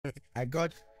I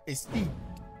got a C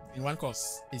in one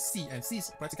course, a C, and C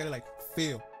is practically like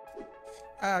fail.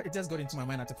 It just got into my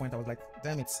mind at a point. I was like,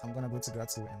 damn it, I'm gonna go to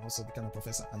grad school and also become a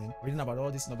professor. I mean, reading about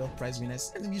all these Nobel Prize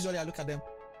winners, and usually I look at them,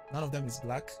 none of them is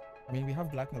black. I mean, we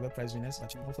have black Nobel Prize winners,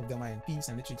 but most of them are in peace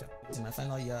and literature. In my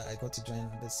final year, I got to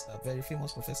join this very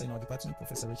famous professor in our department,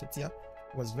 Professor Richard Tia.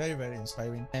 It was very, very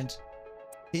inspiring. And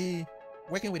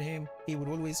working with him, he would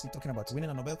always be talking about winning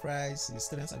a Nobel Prize. His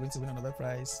students are going to win a Nobel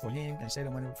Prize for him and share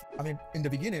the money. I mean, in the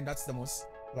beginning, that's the most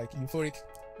like euphoric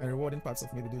and rewarding parts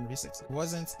of maybe doing research. It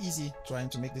wasn't easy trying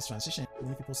to make this transition.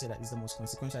 Many people say that it's the most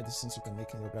consequential decisions you can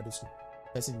make in your graduate school,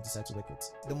 especially if you decide to work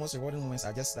with. The most rewarding moments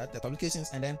are just that, the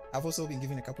publications, and then I've also been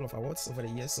given a couple of awards over the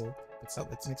years, so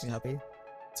it makes me happy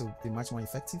to be much more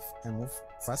effective and move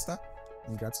faster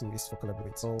in grad school is for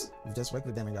collaborate. So you just work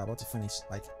with them and you're about to finish.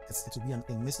 Like it will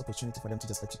be a missed opportunity for them to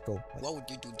just let you go. Like, what would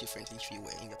you do differently if you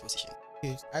were in your position?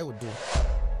 I would do.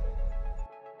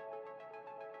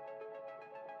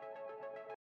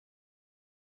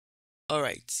 All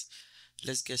right,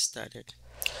 let's get started.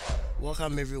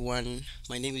 Welcome everyone.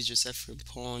 My name is Joseph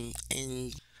Rippon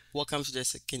and welcome to the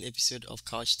second episode of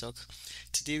Couch Talk.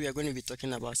 Today we are going to be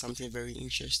talking about something very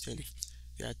interesting.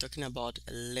 We are talking about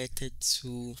a letter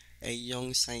to a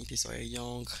young scientist or a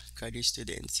young graduate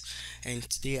student. And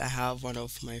today I have one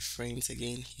of my friends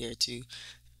again here to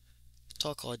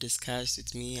talk or discuss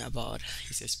with me about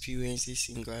his experiences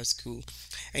in grad school.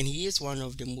 And he is one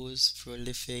of the most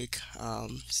prolific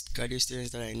graduate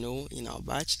students that I know in our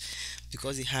batch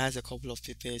because he has a couple of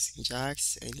papers in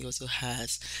JAX and he also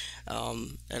has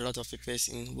a lot of papers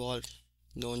in world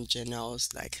known journals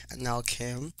like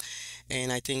Analchem,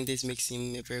 and I think this makes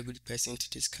him a very good person to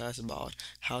discuss about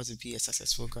how to be a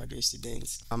successful graduate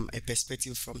student, a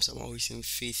perspective from someone who's in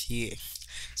faith here.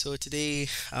 So today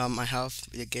I have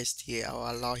a guest here.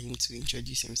 I'll allow him to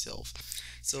introduce himself.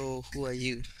 So who are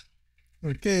you?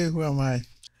 Okay, who am I?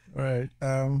 All right.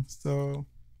 So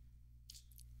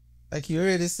like you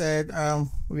already said,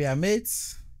 we are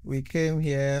mates. We came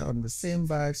here on the same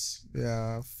batch. We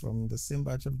are from the same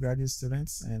batch of graduate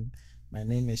students, and my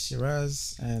name is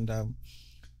Shiraz, and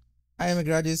I am a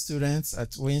graduate student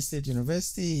at Wayne State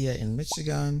University here in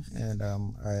Michigan, and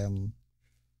I am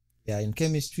in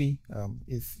chemistry,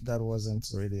 if that wasn't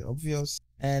already obvious.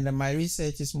 And my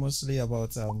research is mostly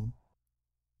about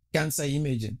cancer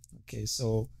imaging. Okay,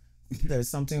 so there is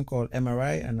something called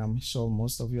MRI, and I'm sure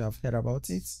most of you have heard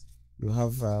about it. You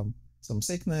have some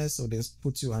sickness, so they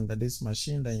put you under this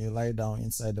machine, then you lie down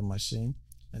inside the machine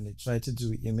and they try to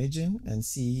do imaging and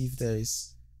see if there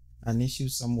is an issue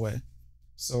somewhere.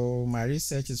 So my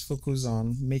research is focused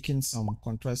on making some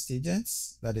contrast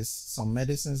agents, that is some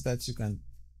medicines that you can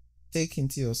take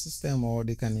into your system or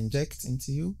they can inject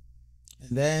into you.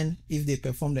 And then if they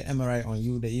perform the MRI on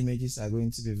you, the images are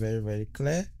going to be very, very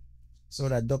clear so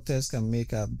that doctors can make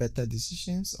better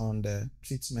decisions on the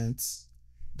treatments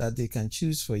that they can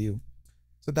choose for you.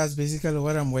 So that's basically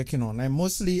what I'm working on. I'm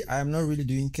not really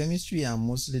doing chemistry. I'm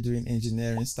mostly doing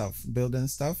engineering stuff, building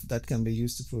stuff that can be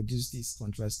used to produce these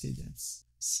contrast agents.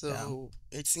 So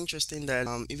it's interesting that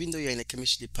even though you're in the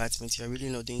chemistry department, you're really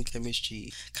not doing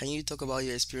chemistry. Can you talk about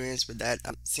your experience with that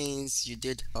since you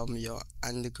did your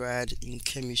undergrad in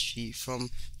chemistry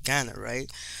from Ghana,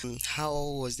 right? How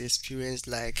was the experience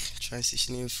like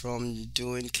transitioning from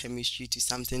doing chemistry to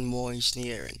something more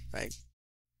engineering, right?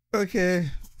 Okay,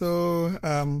 so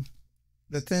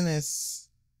the thing is,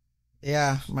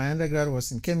 my undergrad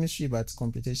was in chemistry, but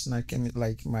computational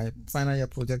like my final year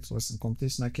project was in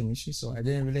computational chemistry, so I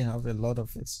didn't really have a lot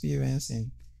of experience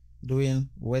in doing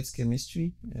wet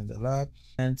chemistry in the lab.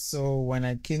 And so when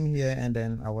I came here and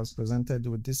then I was presented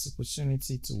with this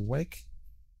opportunity to work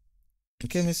in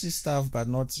chemistry stuff, but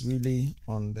not really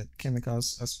on the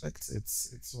chemicals aspect, it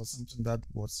was something that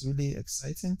was really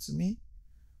exciting to me.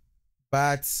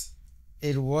 But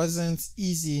it wasn't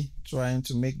easy trying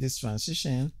to make this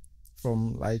transition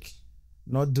from like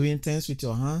not doing things with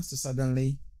your hands to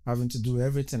suddenly having to do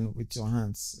everything with your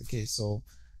hands. Okay, so,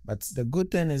 but the good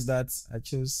thing is that I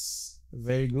chose a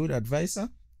very good advisor.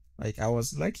 Like I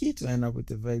was lucky to end up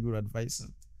with a very good advisor.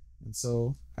 And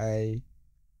so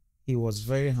he was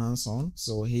very hands-on.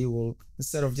 So he will,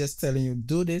 instead of just telling you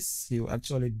do this, he will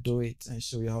actually do it and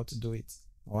show you how to do it.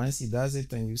 Once he does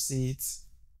it and you see it,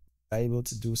 able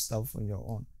to do stuff on your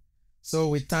own. So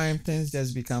with time, things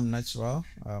just become natural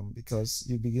because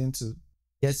you begin to,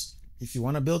 if you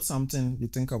want to build something, you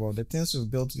think about the things you've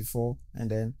built before,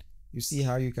 and then you see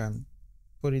how you can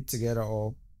put it together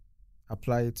or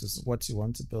apply it to what you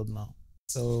want to build now.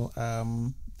 So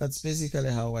that's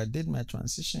basically how I did my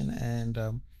transition,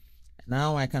 and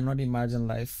now I cannot imagine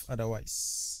life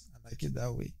otherwise. I like it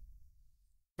that way.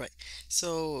 Right.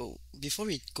 So before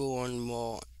we go on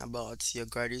more about your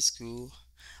graduate school,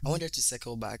 I Mhm. wanted to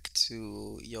circle back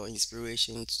to your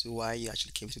inspiration to why you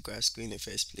actually came to grad school in the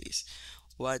first place.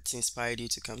 What inspired you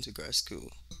to come to grad school?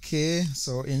 Okay,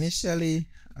 so initially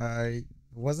I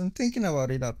wasn't thinking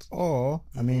about it at all.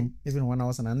 I Mm-hmm. mean, even when I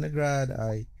was an undergrad,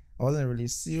 I wasn't really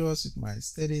serious with my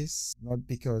studies,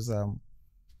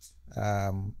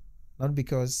 um not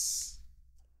because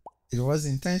it was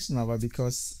intentional, but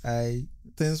because I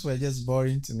things were just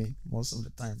boring to me most of the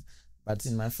time. But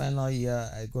in my final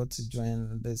year, I got to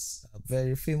join this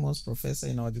very famous professor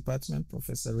in our department,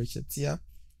 Professor Richard Tia,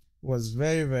 was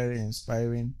very, very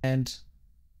inspiring. And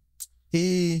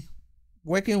he,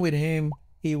 working with him,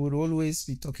 he would always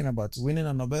be talking about winning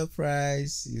a Nobel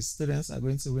Prize. His students are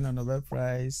going to win a Nobel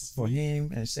Prize for Mm-hmm.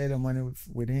 him and share the money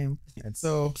with him. And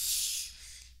so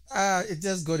it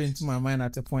just got into my mind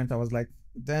at a point. I was like,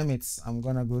 damn it, I'm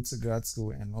gonna go to grad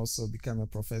school and also become a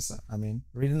professor. I mean,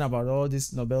 reading about all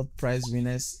these Nobel Prize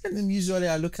winners, and then usually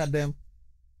I look at them,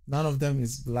 none of them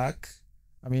is black.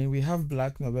 I mean, we have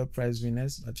black Nobel Prize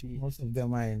winners, but most of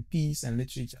them are in peace and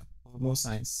literature, no Mm-hmm.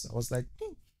 science. I was like,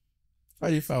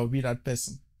 what if I would be that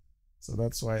person? So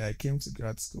that's why I came to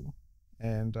grad school.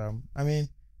 And I mean,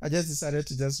 I just decided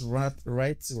to just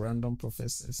write to random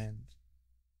professors. And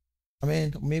I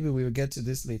mean, maybe we'll get to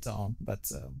this later on, but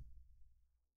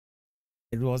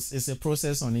it's a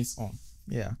process on its own.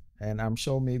 Yeah. And I'm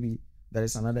sure maybe there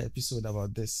is another episode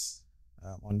about this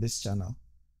on this channel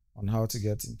on how to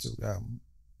get into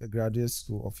the graduate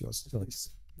school of your choice.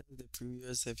 That's the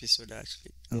previous episode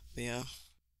actually. Yeah. Yeah.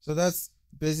 So that's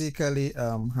basically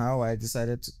how I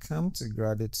decided to come to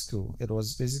graduate school. It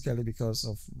was basically because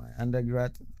of my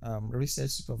undergrad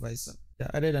research supervisor. Yeah,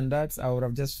 other than that, I would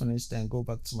have just finished and go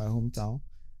back to my hometown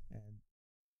and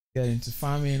get into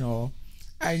farming, or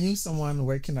I knew someone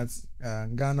working at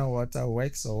Ghana Water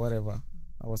Works or whatever.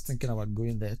 I was thinking about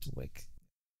going there to work.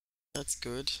 That's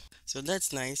good. So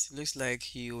that's nice. It looks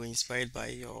like you were inspired by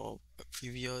your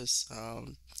previous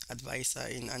advisor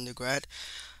in undergrad,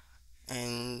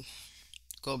 and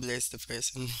God bless the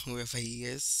person, whoever he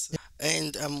is.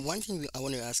 And one thing I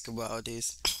want to ask about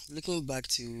is looking back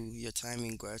to your time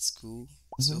in grad school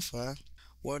so Mhm. far,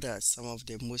 what are some of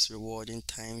the most rewarding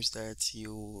times that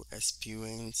you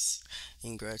experience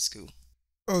in grad school?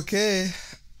 Okay,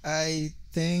 I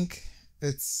think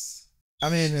it's. I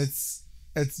mean, it's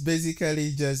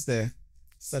basically just the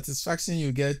satisfaction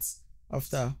you get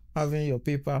after having your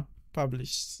paper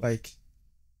published. Like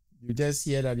you just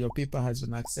hear that your paper has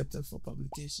been accepted for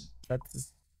publication.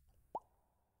 That's.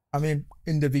 I mean,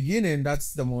 in the beginning,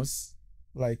 that's the most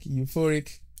like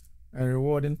euphoric and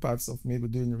rewarding parts of maybe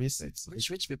doing research.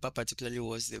 Which paper particularly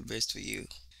was the best for you?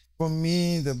 For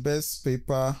me, the best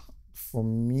paper for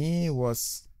me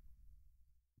was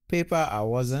paper I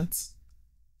wasn't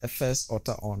a first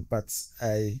author on, but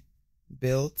I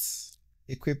built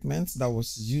equipment that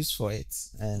was used for it.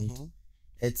 And Mm-hmm.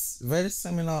 it's very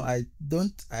similar. I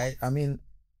mean,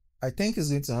 I think it's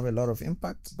going to have a lot of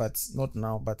impact, but not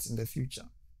now, but in the future.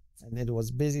 And it was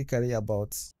basically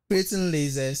about creating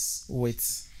lasers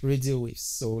with radio waves.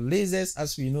 So lasers,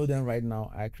 as we know them right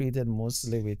now, are created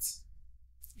mostly with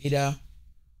either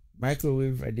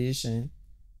microwave radiation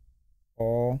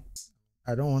or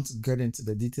I don't want to get into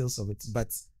the details of it,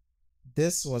 but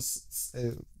this was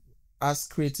us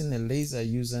creating a laser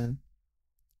using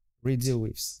radio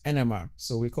waves, NMR.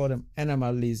 So we call them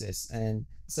NMR lasers. And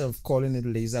instead of calling it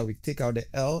laser, we take out the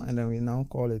L and then we now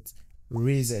call it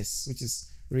RASES, which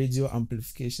is radio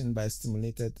amplification by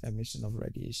stimulated emission of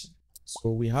radiation.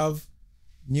 So we have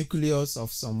nucleus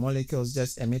of some molecules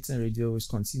just emitting radio waves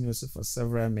continuously for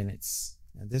several minutes.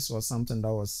 And this was something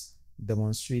that was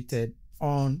demonstrated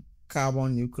on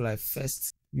carbon nuclei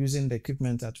first using the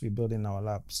equipment that we built in our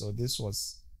lab. So this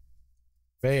was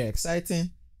very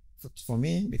exciting for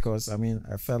me because I mean,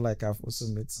 I felt like I've also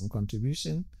made some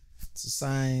contribution to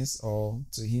science or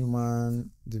to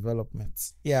human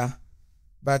development. Yeah,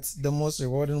 but the most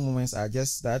rewarding moments are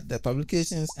just that the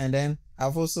publications, and then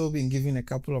I've also been given a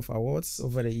couple of awards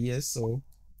over the years, so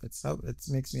it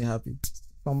makes me happy.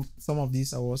 Some of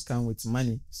these awards come with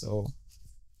money, so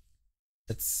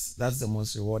that's the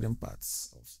most rewarding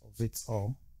parts of it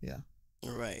all. Yeah.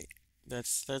 Right.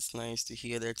 That's nice to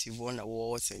hear that you've won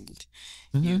awards and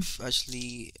Mm-hmm. you've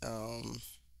actually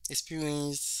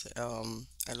experienced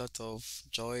a lot of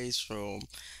joys from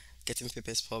getting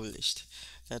papers published.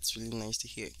 That's really nice to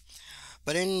hear.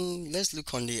 But then let's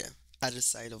look on the other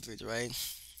side of it, right?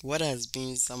 What has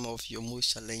been some of your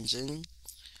most challenging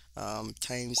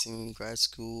times in grad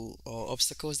school or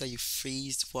obstacles that you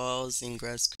faced whilst in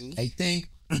grad school? I think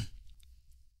the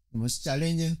most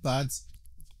challenging part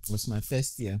It was my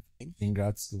first year in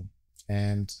grad school.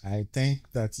 And I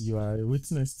think that you are a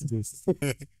witness to this.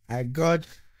 I got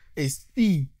a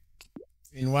C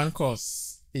in one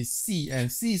course, a C,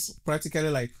 and C is practically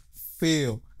like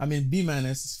fail. I mean, B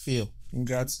minus is fail in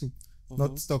grad school,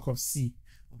 not talk of C.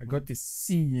 I got a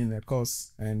C in a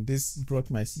course, and this brought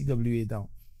my CWA down.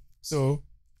 So,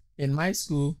 in my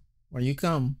school, when you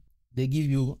come, they give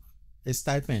you a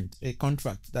stipend, a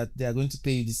contract that they are going to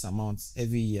pay you this amount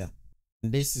every year.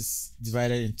 And this is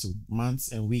divided into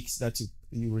months and weeks that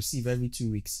you receive every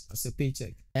 2 weeks as a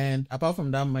paycheck. And apart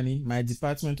from that money, my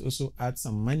department also adds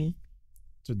some money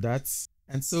to that.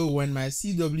 And so when my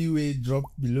CWA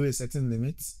dropped below a certain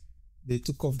limit, they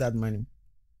took off that money,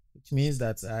 which means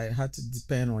that I had to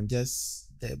depend on just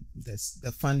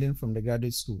the funding from the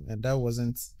graduate school. And that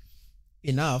wasn't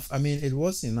enough. I mean, it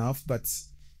was enough, but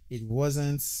it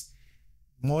wasn't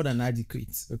more than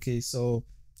adequate. Okay, so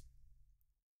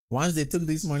once they took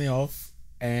this money off,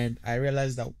 and I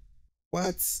realized that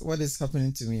what is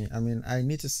happening to me? I mean, I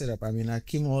need to set up. I mean, I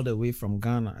came all the way from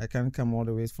Ghana. I can't come all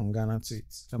the way from Ghana to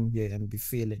come here and be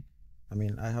failing. I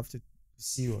mean, I have to be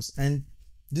serious. And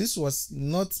this was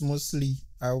not mostly,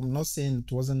 I'm not saying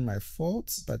it wasn't my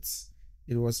fault, but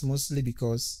it was mostly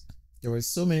because there were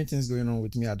so many things going on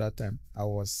with me at that time. I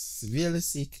was severely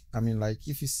sick. I mean, like,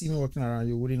 if you see me walking around,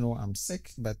 you wouldn't know I'm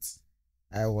sick, but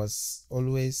I was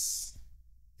always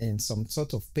in some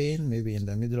sort of pain, maybe in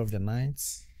the middle of the night,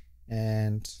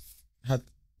 and had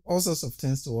all sorts of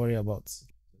things to worry about.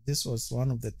 This was one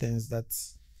of the things that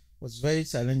was very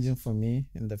challenging for me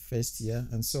in the first year.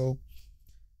 And so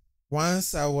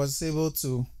once I was able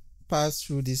to pass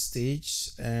through this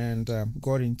stage and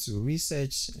got into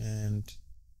research and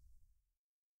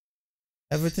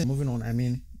everything moving on, I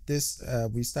mean,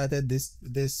 we started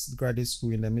this graduate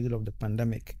school in the middle of the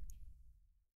pandemic.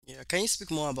 Yeah, can you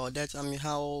speak more about that? I mean,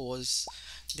 how was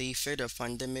the effect of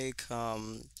pandemic,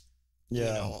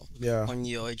 Yeah. on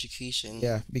your education?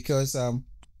 Yeah, because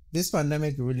this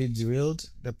pandemic really derailed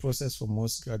the process for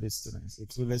most graduate students.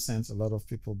 It really sent a lot of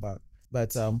people back.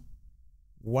 But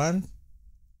one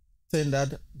thing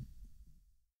that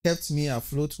kept me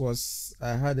afloat was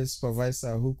I had a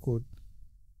supervisor who could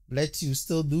let you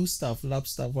still do lab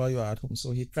stuff while you're at home.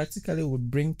 So he practically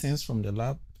would bring things from the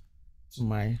lab to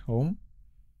my home,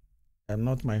 and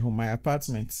not my home, my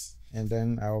apartment, and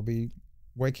then I'll be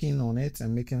working on it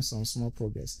and making some small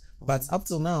progress. But up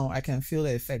till now, I can feel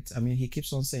the effect. I mean, he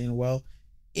keeps on saying, well,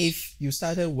 if you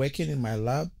started working in my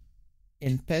lab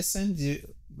in person,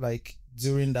 like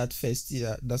during that first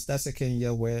year, that's that second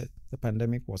year where the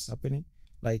pandemic was happening,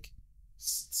 like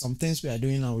some things we are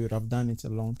doing now, we would have done it a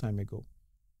long time ago.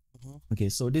 Okay,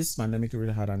 so this pandemic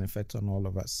really had an effect on all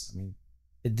of us. I mean,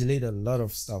 it delayed a lot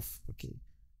of stuff. Okay,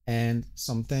 and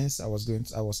some things I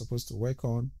was supposed to work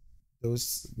on,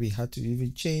 those we had to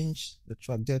even change the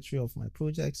trajectory of my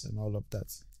projects and all of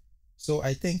that. So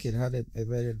I think it had a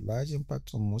very large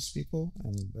impact on most people,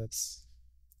 and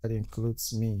that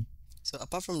includes me. So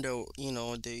apart from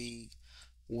the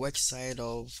work side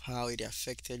of how it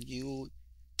affected you,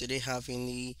 did they have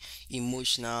any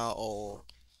emotional or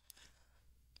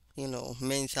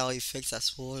mental effects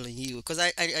as well on you? Because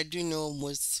I do know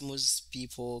most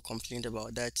people complained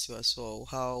about that too as well.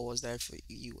 How was that for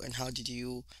you, and how did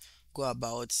you go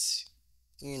about,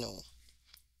 you know,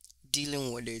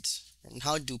 dealing with it? And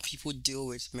how do people deal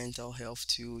with mental health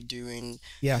too during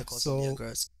Yeah, the course of their so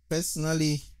grad?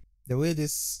 personally, the way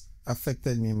this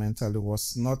affected me mentally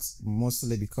was not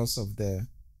mostly because of the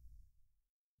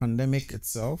pandemic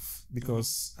itself,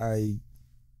 because I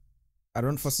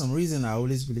don't, for some reason, I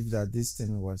always believe that this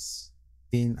thing was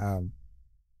being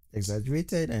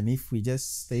exaggerated, and if we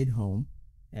just stayed home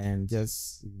and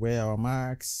just wear our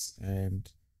masks, and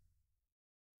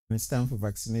when it's time for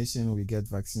vaccination, we get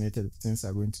vaccinated, things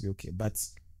are going to be okay. But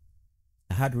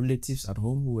I had relatives at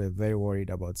home who were very worried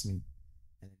about me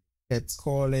and kept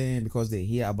calling because they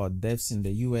hear about deaths in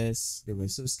the US. They were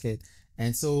so scared.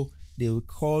 And so they would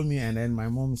call me, and then my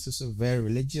mom is also very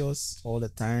religious all the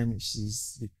time. She'll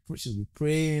be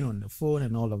praying on the phone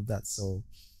and all of that. So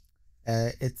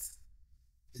it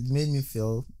made me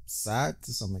feel sad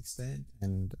to some extent,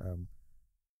 and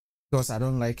because I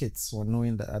don't like it, so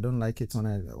knowing that I don't like it when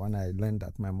I learn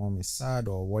that my mom is sad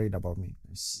or worried about me.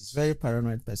 She's a very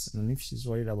paranoid person, and if she's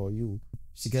worried about you,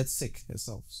 she gets sick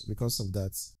herself. So because of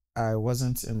that, I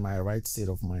wasn't in my right state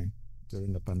of mind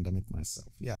during the pandemic myself.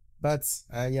 Yeah, but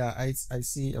I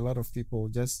see a lot of people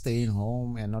just staying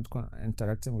home and not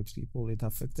interacting with people. It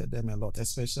affected them a lot,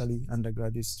 especially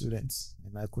undergraduate students.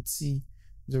 And I could see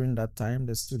during that time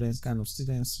the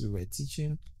students we were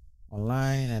teaching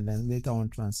online, and then later on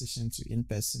transition to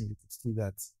in-person. You could see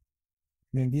that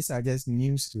I mean, these are just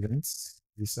new students.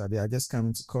 They are just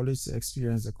coming to college to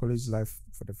experience the college life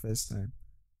for the first time.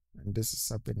 And this is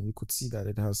happening. You could see that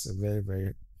it has a very,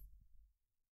 very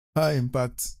high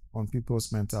impact on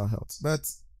people's mental health. But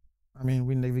I mean,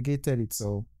 we navigated it,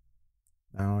 so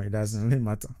now it doesn't really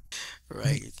matter.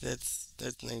 Right, that's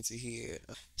nice to hear.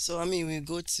 So I mean, we are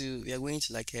going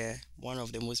to like one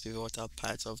of the most pivotal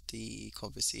parts of the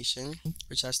conversation,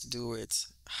 which has to do with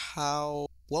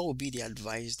what would be the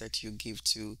advice that you give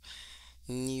to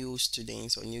new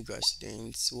students or new grad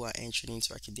students who are entering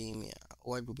into academia?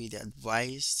 What would be the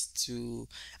advice to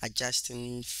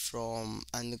adjusting from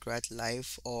undergrad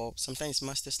life or sometimes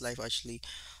master's life actually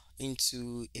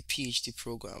into a PhD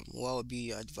program? What would be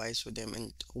your advice for them,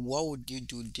 and what would you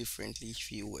do differently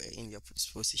if you were in your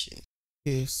position?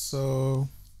 Okay, so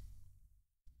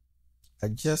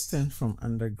adjusting from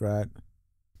undergrad,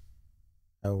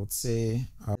 I would say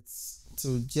it's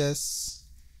to just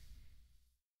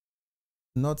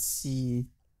not see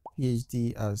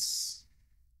PhD as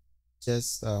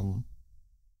just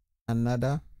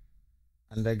another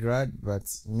undergrad, but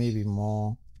maybe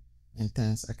more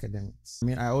intense academics. I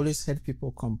mean, I always heard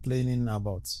people complaining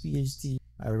about PhD.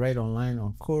 I read online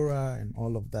on Quora and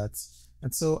all of that.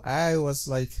 And so I was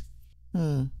like,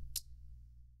 I'm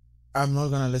not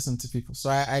going to listen to people. So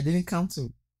I didn't come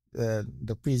to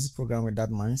the PhD program with that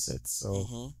mindset.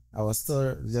 So I was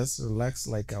still just relaxed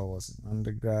like I was in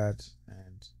undergrad.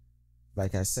 And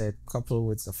like I said, coupled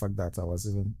with the fact that I was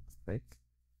even like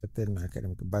within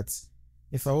academic. But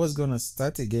if I was going to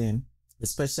start again,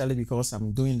 especially because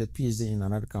I'm doing the PhD in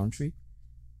another country,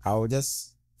 I will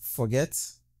just forget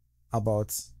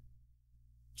about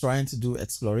trying to do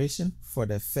exploration for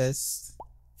the first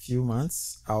few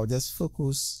months. I'll just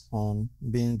focus on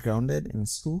being grounded in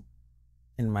school,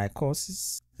 in my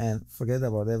courses, and forget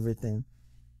about everything.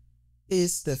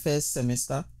 It's the first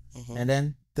semester, and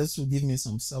then this will give me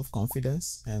some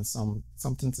self-confidence and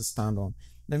something to stand on.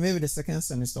 Then maybe the second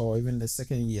semester or even the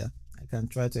second year, I can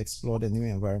try to explore the new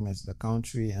environments, the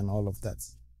country, and all of that.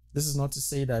 This is not to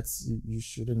say that you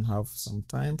shouldn't have some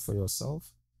time for yourself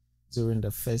during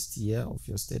the first year of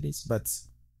your studies, but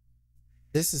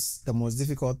this is the most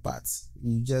difficult part.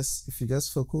 If you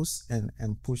just focus and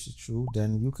push it through,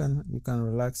 then you can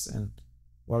relax, and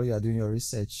while you are doing your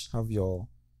research, have your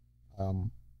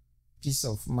peace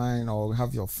of mind, or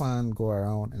have your fun, go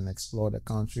around and explore the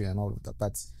country and all of that.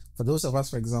 But for those of us,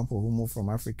 for example, who move from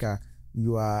Africa,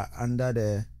 you are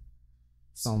under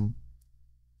some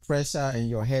pressure in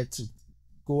your head to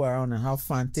go around and have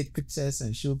fun, take pictures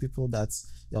and show people that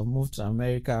you have moved to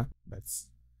America. But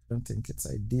I don't think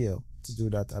it's ideal to do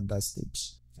that at that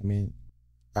stage. I mean,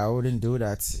 I wouldn't do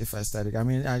that if I started. I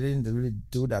mean, I didn't really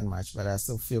do that much, but I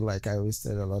still feel like I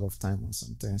wasted a lot of time on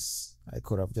some things I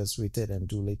could have just waited and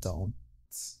do later on.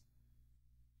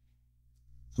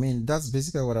 I mean, that's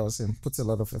basically what I was saying. Put a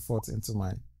lot of effort into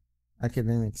my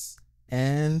academics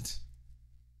and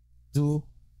do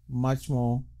much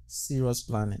more serious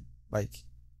planning, like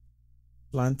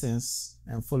plan things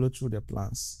and follow through the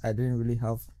plans. I didn't really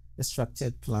have a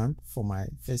structured plan for my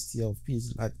first year of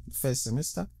PhD, like first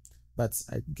semester, but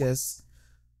I guess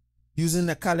using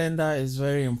a calendar is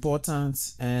very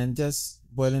important, and just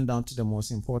boiling down to the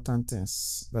most important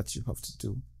things that you have to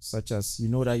do, such as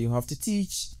that you have to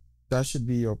teach. That should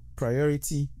be your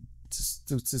priority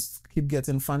to keep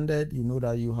getting funded. You know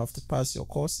that you have to pass your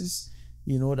courses.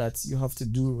 You know that you have to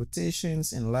do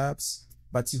rotations in labs,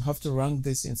 but you have to rank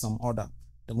this in some order.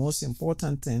 The most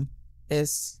important thing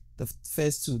is the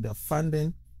first two, the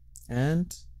funding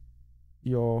and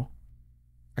your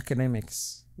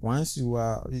academics. Once you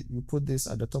put this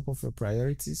at the top of your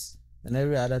priorities, then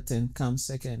every other thing comes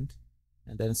second.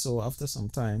 And then so after some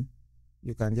time,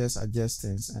 you can just adjust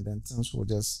things, and then things will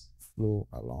just flow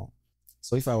along.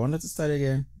 So if I wanted to start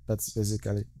again, that's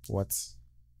basically what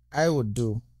I would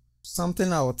do.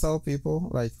 Something I would tell people,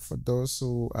 like for those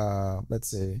who are,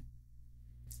 let's say,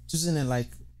 choosing it, like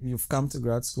you've come to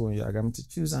grad school and you are going to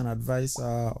choose an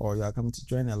advisor or you are going to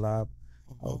join a lab,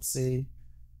 I would say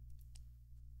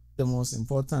the most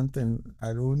important thing,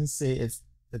 I wouldn't say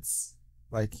it's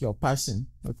like your passion,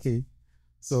 okay?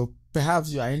 So perhaps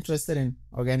you are interested in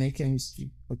organic chemistry,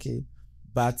 okay?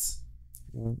 But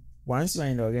once you are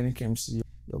in the organic chemistry,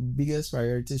 your biggest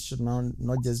priority should now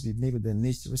not just be maybe the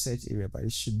niche research area, but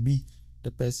it should be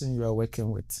the person you are working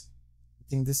with. I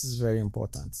think this is very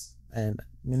important. And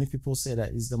many people say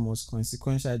that it's the most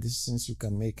consequential decisions you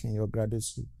can make in your graduate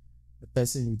school, the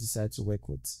person you decide to work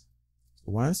with. So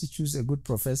once you choose a good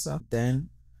professor, then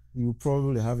you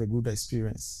probably have a good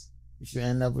experience. If you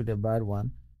end up with a bad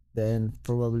one, then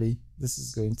probably this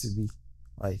is going to be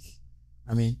like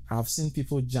I mean, I've seen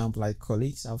people jump, like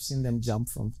colleagues. I've seen them jump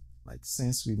from, like,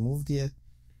 since we moved here,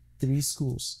 3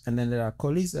 schools. And then there are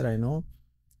colleagues that I know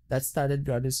that started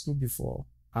graduate school before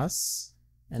us,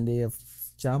 and they have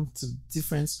jumped to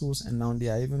different schools, and now they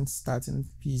are even starting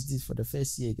PhD for the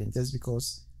first year again, just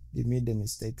because they made the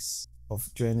mistakes of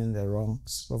joining the wrong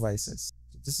supervisors.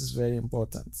 So this is very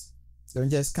important. Don't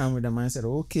just come with the mindset,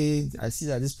 okay, I see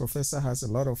that this professor has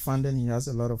a lot of funding, he has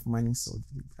a lot of money, so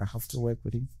I have to work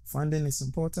with him. Funding is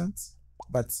important,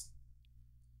 but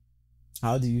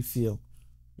how do you feel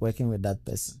working with that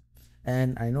person?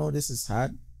 And I know this is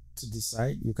hard to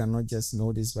decide. You cannot just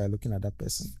know this by looking at that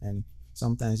person. And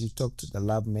sometimes you talk to the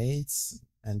lab mates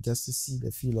and just to see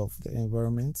the feel of the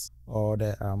environment or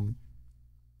the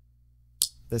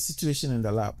situation in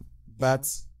the lab. But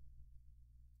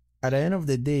at the end of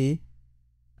the day,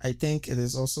 I think it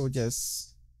is also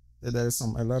just that there is a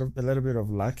little bit of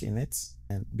luck in it,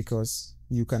 and because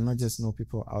you cannot just know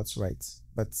people outright,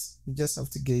 but you just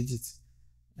have to gauge it,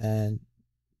 and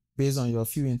based on your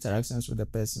few interactions with the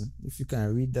person, if you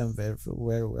can read them very,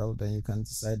 very well, then you can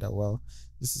decide that, well,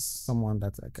 this is someone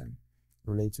that I can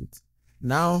relate with.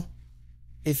 Now,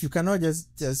 if you cannot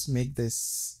just make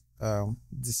this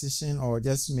decision, or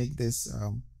just make this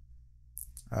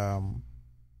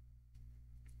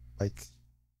like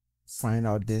find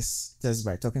out this just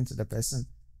by talking to the person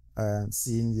and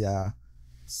seeing their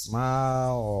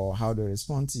smile or how they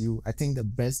respond to you, I think the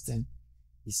best thing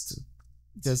is to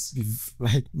just be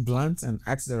like blunt and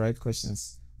ask the right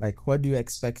questions. Like, what do you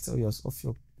expect of your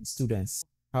students?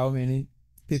 How many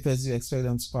papers do you expect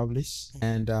them to publish?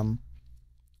 And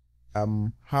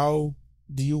how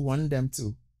do you want them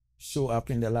to show up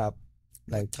in the lab?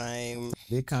 Like, Time,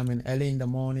 they come in early in the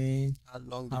morning, how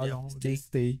long how do they long stay? they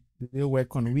stay, do they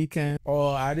work on weekends,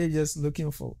 or are they just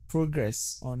looking for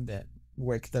progress on the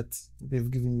work that they've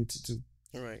given you to do?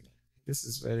 Right. This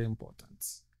is very important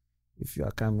if you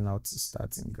are coming out to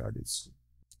start in graduate school.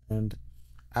 And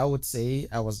I would say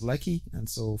I was lucky, and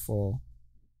so for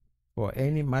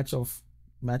any much of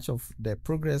the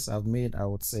progress I've made, I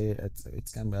would say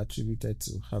it can be attributed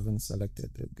to having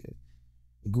selected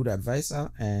a good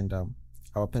advisor, and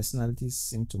our personalities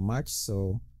seem to match,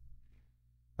 so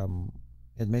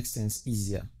it makes things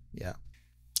easier. Yeah.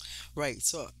 Right.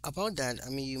 So about that, I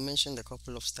mean, you mentioned a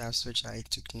couple of steps which I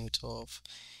took note of.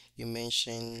 You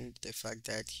mentioned the fact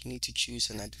that you need to choose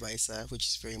an advisor, which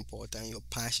is very important. Your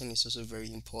passion is also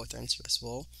very important as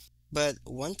well. But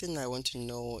one thing I want to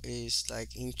know is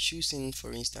like in choosing,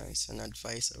 for instance, an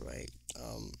advisor, right?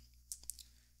 Um,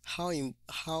 how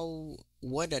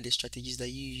what are the strategies that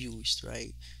you used,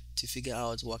 right, to figure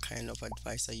out what kind of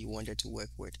advisor you wanted to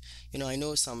work with? You know, I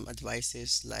know some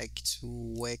advisors like to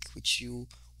work with you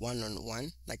one on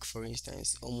one, like for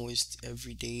instance, almost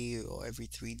every day or every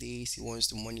 3 days, he wants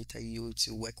to monitor you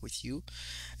to work with you.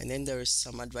 And then there are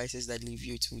some advisors that leave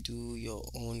you to do your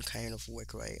own kind of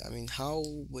work, right? I mean, how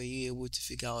were you able to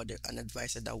figure out an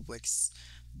advisor that works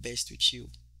best with you?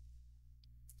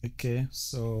 Okay.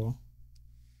 So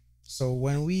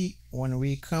when we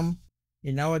come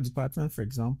in our department, for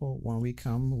example, when we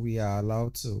come, we are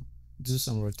allowed to do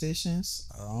some rotations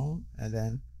around and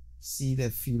then see the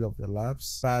feel of the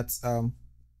labs. But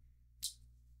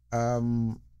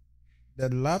the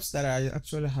labs that I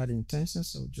actually had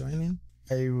intentions of joining,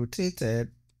 I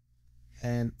rotated,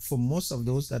 and for most of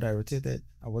those that I rotated,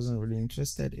 I wasn't really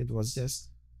interested. It was just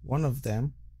one of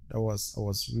them that I was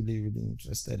really, really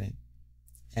interested in.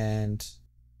 And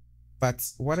but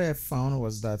what I found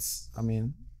was that, I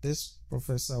mean, this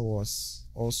professor was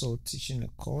also teaching a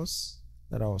course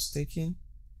that I was taking,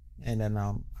 and then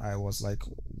I was like,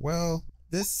 well,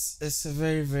 this is a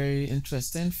very, very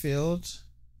interesting field,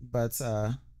 but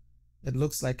it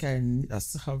looks like I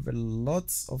still have a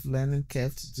lot of learning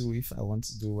curve to do if I want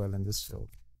to do well in this field.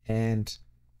 And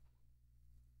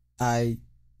I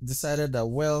decided that,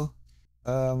 well,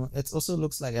 it also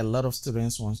looks like a lot of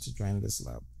students want to join this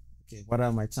lab. Okay, what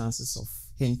are my chances of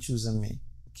him choosing me?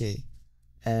 Okay,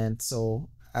 and so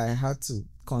I had to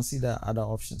consider other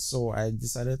options. So I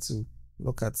decided to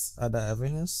look at other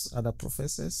avenues, other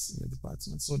professors in the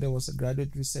department. So there was a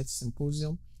graduate research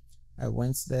symposium. I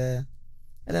went there,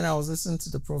 and then I was listening to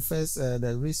the professor,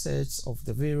 the research of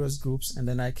the various groups, and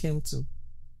then I came to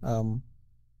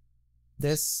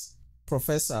this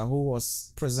professor who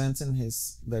was presenting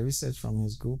the research from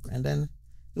his group, and then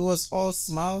it was all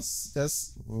smiles,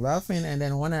 just laughing. And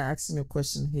then when I asked him a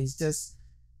question, it's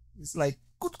like,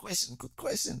 good question,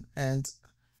 and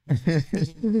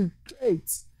great.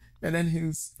 And then he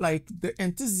was like, the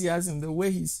enthusiasm, the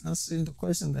way he's answering the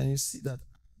question, then you see that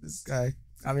this guy,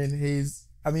 I mean,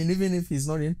 I mean, even if he's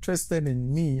not interested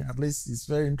in me, at least he's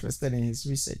very interested in his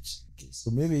research. Okay, so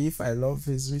maybe if I love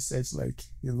his research like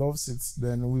he loves it,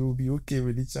 then we will be okay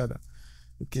with each other.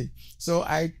 Okay, so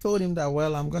I told him that,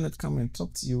 well, I'm going to come and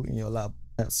talk to you in your lab,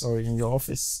 sorry, in your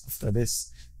office after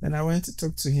this. Then I went to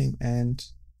talk to him, and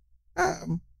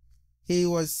he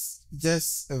was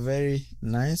just a very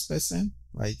nice person.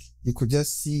 Like, you could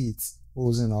just see it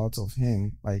oozing out of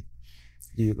him.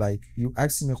 You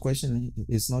ask him a question,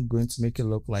 it's not going to make it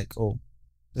look like, oh,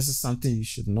 this is something you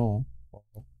should know.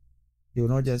 He will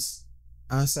not just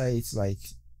answer it like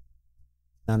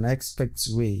an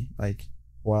expected way, like,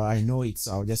 well, I know it,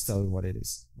 so I'll just tell you what it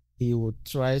is. He would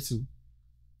try to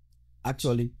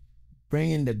actually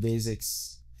bring in the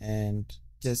basics and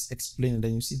just explain it.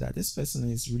 Then you see that this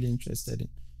person is really interested in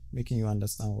making you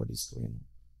understand what is going on.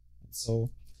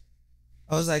 So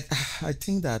I was like, I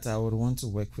think that I would want to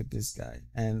work with this guy.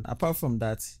 And apart from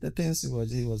that, the things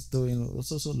he was doing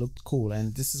also looked cool.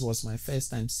 And this was my first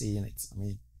time seeing it. I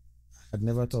mean, I'd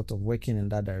never thought of working in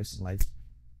that direction. Like,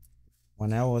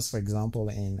 when I was, for example,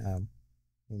 in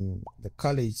the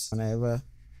college, whenever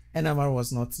NMR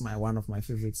was not one of my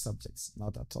favorite subjects,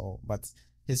 not at all. But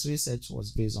his research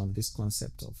was based on this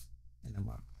concept of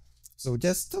NMR. So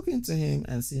just talking to him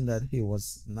and seeing that he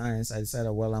was nice, I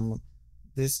decided, well,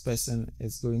 this person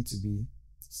is going to be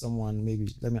someone, maybe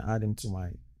let me add him to my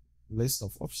list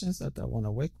of options that I want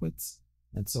to work with.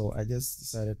 And so I just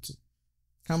decided to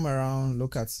come around,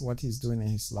 look at what he's doing in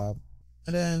his lab.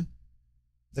 And then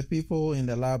the people in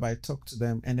the lab, I talked to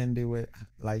them, and then they were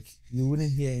like, you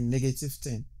wouldn't hear a negative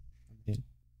thing. I mean,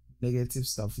 negative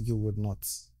stuff, you would not.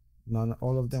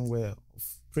 All of them were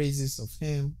praises of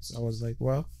him. So I was like,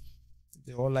 well, if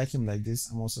they all like him like this,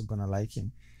 I'm also going to like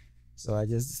him. So I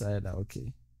just decided that,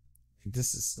 okay,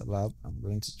 this is the lab I'm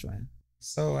going to join.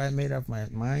 So I made up my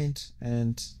mind,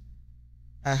 and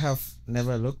I have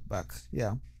never looked back.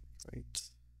 Yeah. Right.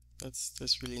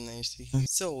 That's really nice to hear.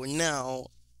 So now,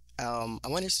 I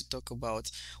want us to talk about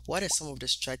what are some of the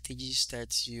strategies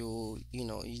that you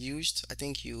used. I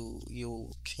think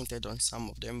you hinted on some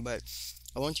of them, but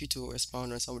I want you to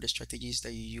expound on some of the strategies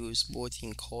that you use both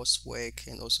in coursework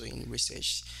and also in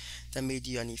research that made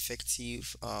you an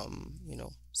effective,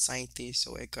 scientist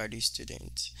or a graduate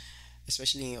student,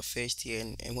 especially in your first year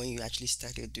and when you actually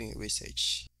started doing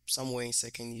research, somewhere in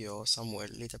second year or somewhere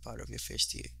later part of your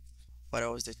first year. What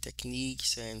was the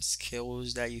techniques and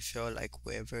skills that you felt like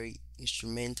were very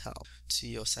instrumental to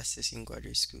your success in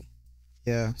graduate school?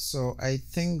 Yeah. So I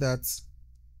think that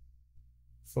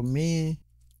for me,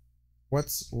 what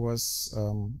was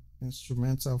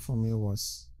instrumental for me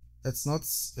was, it's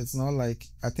not like,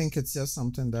 I think it's just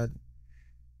something that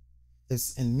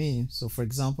is in me. So for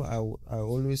example, I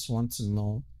always want to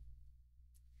know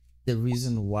the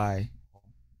reason why,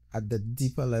 at the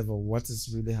deeper level, what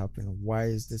is really happening, why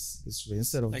is this way,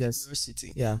 instead of Like just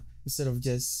curiosity. yeah, instead of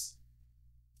just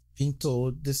being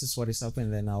told this is what is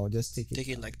happening, then I will just take Take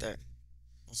it. it like that.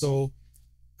 So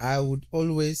I would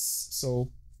always,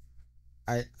 so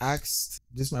I asked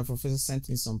this, my professor sent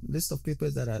me some list of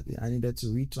papers that I needed to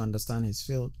read to understand his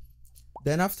field.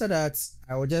 Then after that,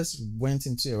 I just went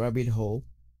into a rabbit hole,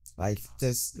 like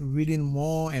just reading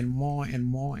more and more and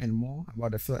more and more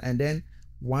about the field. And then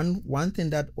one thing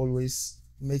that always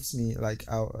makes me like,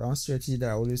 one strategy that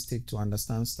I always take to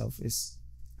understand stuff is,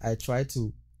 I try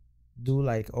to do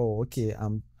like, oh, okay,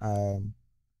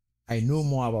 I know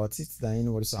more about it than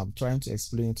anybody, so I'm trying to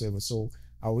explain it to everyone. So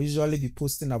I'll usually be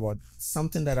posting about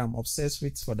something that I'm obsessed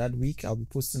with for that week. I'll be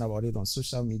posting about it on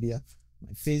social media,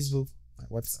 my Facebook, my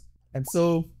WhatsApp. And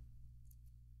so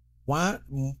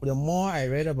the more I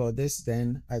read about this,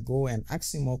 then I go and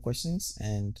ask him more questions,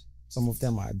 and some of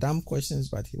them are dumb questions,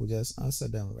 but he will just answer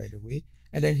them right away.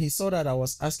 And then he saw that I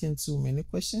was asking too many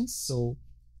questions. So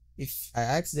if I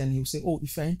asked, then he'll say, oh,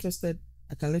 if you're interested,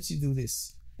 I can let you do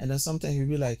this. And then sometimes he'll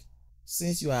be like,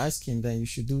 since you are asking, then you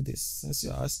should do this, since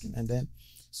you're asking. And then,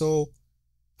 so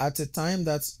at a time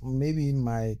that maybe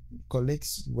my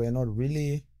colleagues were not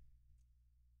really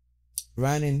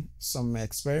running some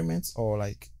experiments or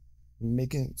like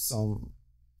making some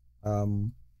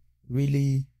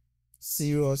really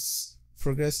serious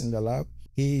progress in the lab,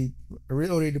 he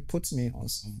really already put me on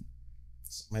some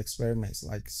experiments,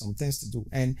 like some things to do.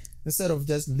 And instead of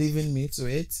just leaving me to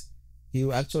it, he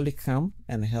will actually come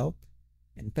and help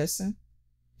in person,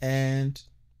 and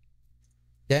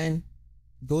then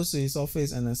goes to his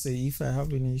office and I say, if I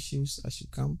have any issues, I should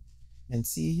come and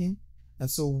see him. And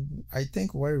so I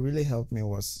think what really helped me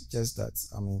was just that,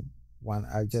 I mean, one,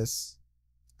 I just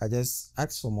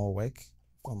asked for more work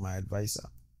from my advisor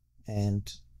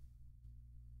and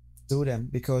do them,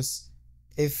 because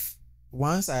if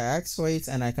once I ask for it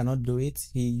and I cannot do it,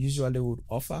 he usually would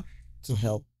offer to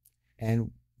help.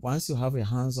 And once you have a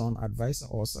hands-on advisor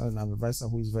or an advisor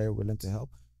who is very willing to help,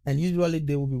 and usually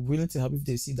they will be willing to help if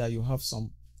they see that you have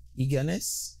some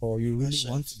eagerness or you really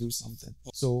want to do something.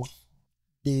 So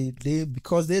they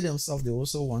because they themselves, they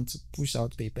also want to push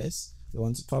out papers, they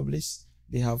want to publish,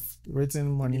 they have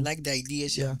written money. They like the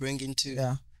ideas you're bringing to.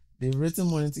 Yeah, they've written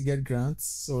money to get grants,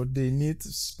 so they need to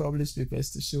publish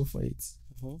papers to show for it.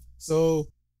 So,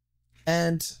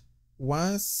 and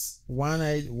once one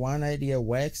idea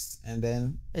works, and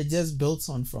then it just builds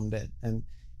on from there. And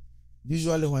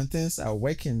usually when things are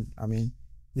working, I mean,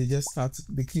 they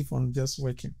keep on just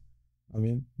working. I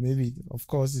mean, maybe, of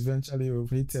course, eventually you'll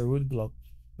hit a roadblock,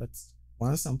 but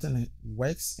once something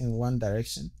works in one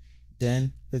direction,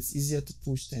 then it's easier to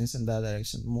push things in that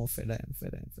direction more further and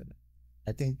further and further.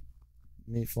 I think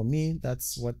for me,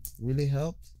 that's what really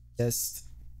helped. Just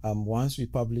once we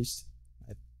published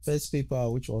my first paper,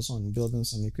 which was on building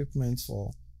some equipment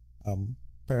for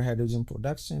hydrogen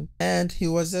production, and he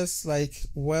was just like,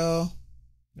 well,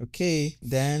 okay,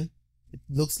 then it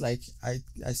looks like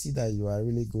I see that you are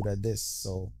really good at this.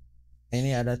 So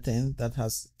any other thing that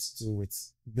has to do with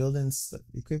building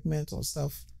equipment or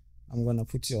stuff, I'm gonna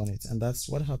put you on it. And that's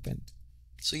what happened.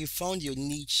 So you found your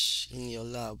niche in your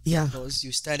lab. Yeah. Because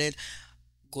you started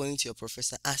going to your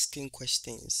professor, asking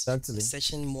questions. Exactly.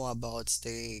 Searching more about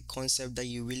the concept that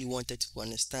you really wanted to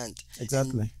understand.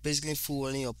 Exactly. And basically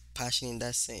fueling your passion in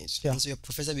that sense. Yeah. And so your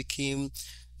professor became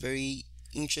very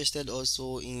interested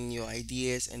also in your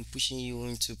ideas and pushing you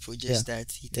into projects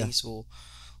that he thinks will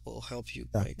help you.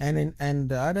 Yeah. Right? And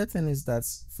the other thing is that,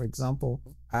 for example,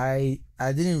 I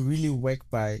didn't really work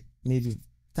by maybe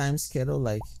time schedule,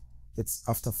 like it's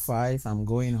after 5 I'm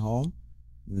going home.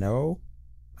 No,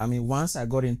 I mean, once I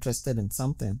got interested in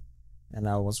something and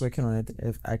I was working on it,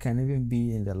 if I can even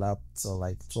be in the lab till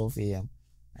like 12 a.m.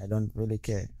 I don't really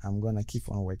care. I'm gonna keep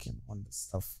on working on the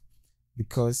stuff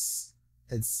because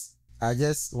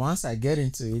once I get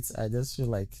into it, I just feel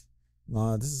like,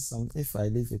 no, this is something, if I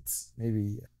leave it,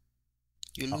 maybe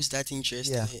you lose that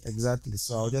interest. Yeah, in it. exactly.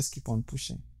 So I'll just keep on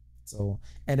pushing. So,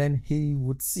 and then he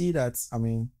would see that, I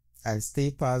mean, I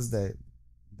stay past the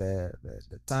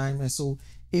time. And so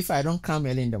if I don't come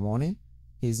early in the morning,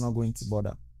 he's not going to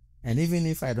bother. And even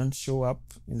if I don't show up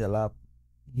in the lab,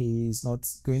 he's not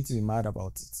going to be mad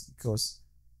about it because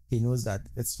he knows that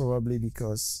it's probably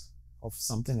because of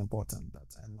something important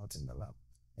that I'm not in the lab.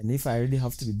 And if I really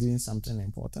have to be doing something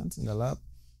important in the lab,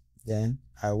 then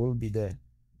I will be there.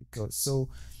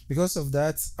 Because of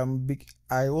that,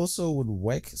 I also would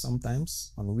work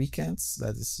sometimes on weekends.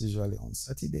 That is usually on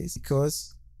Saturdays,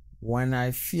 because when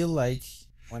I feel like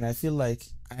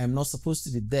I am not supposed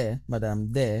to be there, but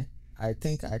I'm there, I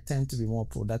think I tend to be more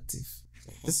productive.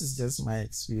 This is just my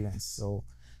experience. So,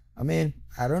 I mean,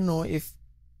 I don't know if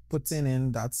putting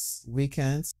in that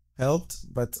weekends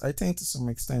helped, but I think to some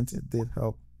extent it did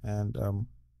help. And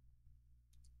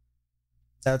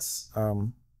that's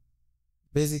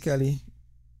basically,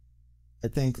 I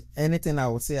think anything I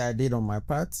would say I did on my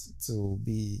part to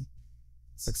be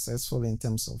successful in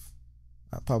terms of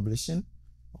publishing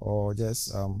or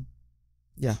just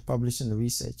publishing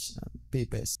research and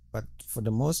papers. But for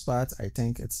the most part, I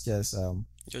think it's just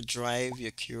your drive,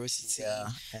 your curiosity,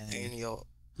 and your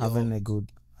having a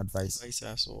good advisor.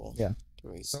 As well. Yeah.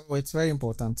 Right. So it's very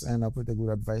important to end up with a good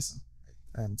advisor.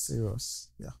 I'm serious.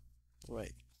 Yeah.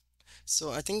 Right.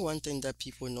 So I think one thing that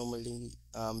people normally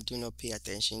do not pay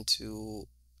attention to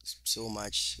so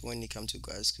much when they come to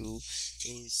grad school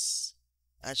is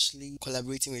actually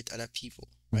collaborating with other people,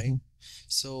 right?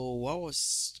 So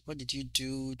what did you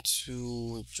do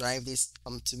to drive this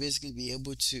to basically be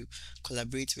able to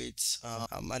collaborate with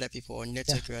other people or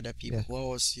network with other people? What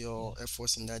was your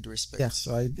efforts in that respect? Yeah,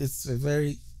 so it's a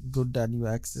very good that you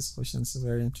asked this question. It's a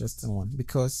very interesting one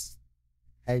because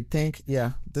I think,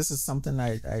 this is something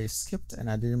I skipped and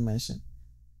I didn't mention.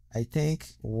 I think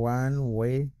one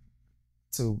way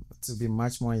to be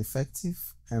much more effective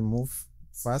and move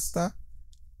faster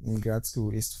in grad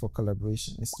school is to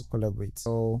collaborate.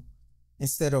 So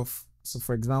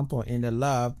for example, in the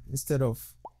lab, instead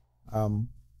of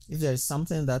if there is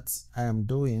something that I am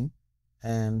doing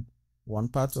and one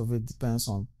part of it depends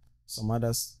on some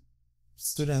other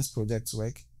students' project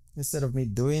work, instead of me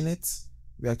doing it,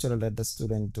 we actually let the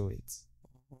student do it,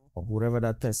 or whoever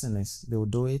that person is, they will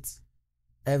do it.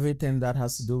 Everything that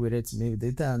has to do with it, maybe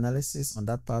data analysis on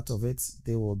that part of it,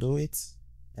 they will do it,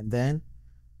 and then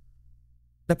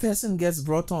the person gets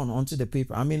brought onto the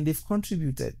paper. I mean, they've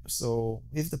contributed, so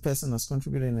if the person has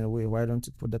contributed in a way, why don't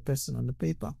you put the person on the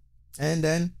paper? And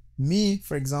then Me,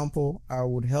 for example, I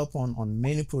would help on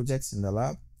many projects in the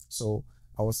lab. So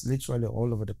I was literally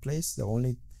all over the place. The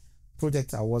only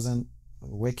project I wasn't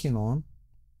working on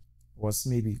was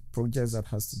maybe projects that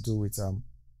has to do with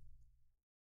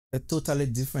a totally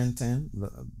different thing,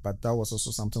 but that was also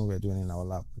something we were doing in our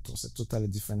lab. It was a totally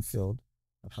different field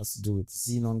that has to do with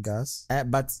xenon gas.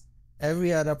 But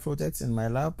every other project in my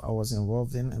lab I was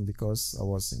involved in, and because I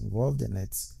was involved in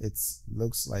it, it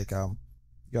looks like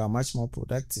you are much more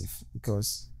productive,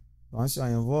 because once you are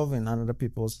involved in other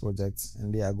people's projects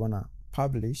and they are gonna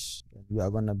publish, you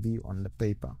are gonna be on the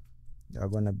paper. You are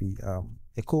gonna be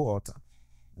a co-author.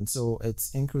 And so it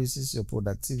increases your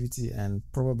productivity, and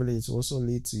probably it also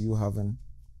lead to you having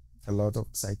a lot of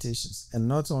citations. And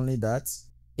not only that,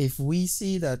 if we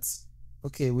see that,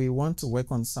 okay, we want to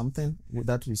work on something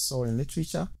that we saw in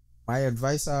literature, my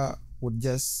advisor would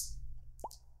just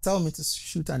tell me to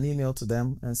shoot an email to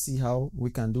them and see how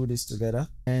we can do this together.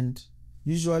 And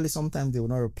usually sometimes they will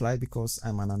not reply because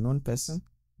I'm an unknown person,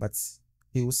 but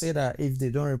he will say that if they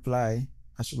don't reply,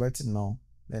 I should let him know.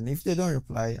 And if they don't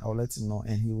reply, I'll let him know,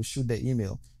 and he will shoot the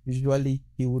email. Usually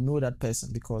he will know that person,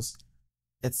 because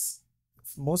it's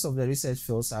most of the research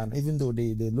fields, and even though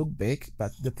they look big,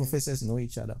 but the professors know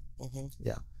each other.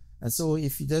 Yeah. And so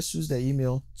if you just choose the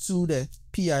email to the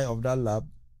PI of that lab,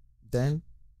 then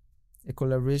a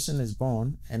collaboration is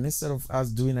born. And instead of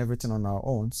us doing everything on our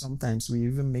own, sometimes we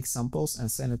even make samples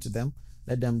and send it to them,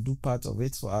 let them do part of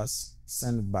it for us,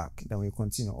 send it back, then we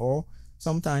continue. Or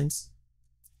sometimes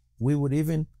we would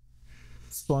even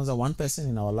sponsor one person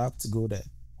in our lab to go there.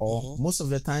 Or most of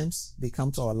the times they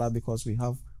come to our lab because we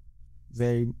have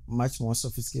very much more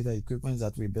sophisticated equipment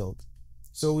that we build.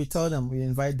 So we tell them, we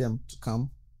invite them to come,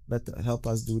 help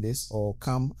us do this, or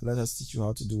come, let us teach you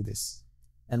how to do this.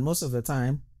 And most of the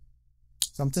time,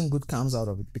 something good comes out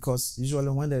of it, because usually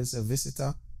when there's a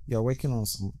visitor, you're working on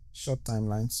some short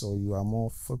timeline, so you are more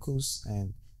focused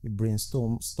and you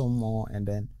brainstorm more, and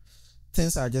then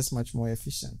things are just much more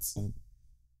efficient. And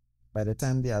by the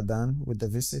time they are done with the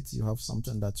visit, you have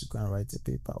something that you can write a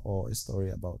paper or a story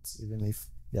about, even if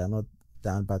they are not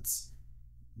done, but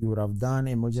you would have done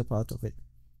a major part of it.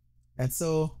 And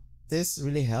so this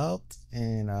really helped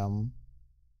in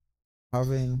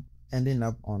ending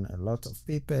up on a lot of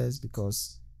papers,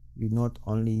 because you not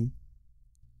only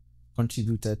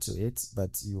contributed to it,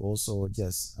 but you also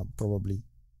just probably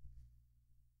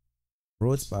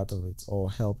wrote part of it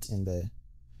or helped in the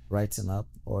writing up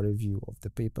or review of the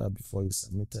paper before you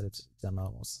submitted it to the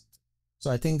journal or something. So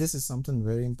I think this is something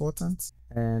very important,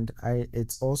 and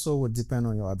it also would depend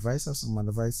on your advisor. Some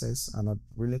advisors are not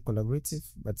really collaborative,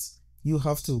 but you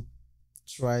have to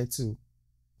try to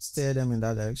steer them in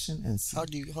that direction and see. How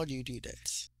do you do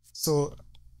that? So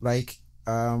like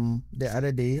the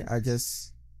other day I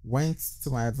just went to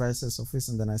my advisor's office,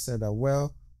 and then I said that,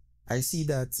 well, I see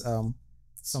that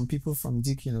some people from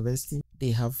Duke University,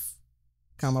 they have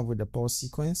come up with a pulse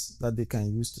sequence that they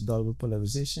can use to double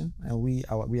polarization, and we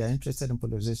are interested in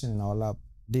polarization in our lab.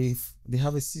 They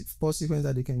have a pulse sequence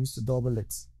that they can use to double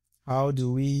it. How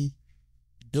do we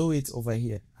do it over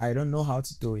here? I don't know how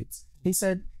to do it. He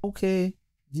said, okay,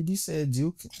 did you say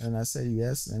Duke? And I said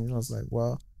yes. And he was like,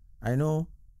 well, I know.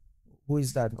 Who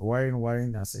is that?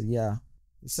 Warren. I said, yeah.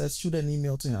 He said, shoot an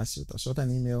email to him. I shot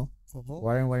an email.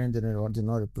 Warren did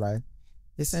not reply.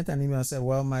 He sent an email and said,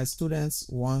 well, my students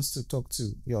wants to talk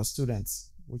to your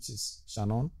students, which is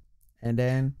Shannon. And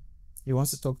then he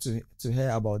wants to talk to her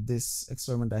about this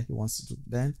experiment that he wants to do.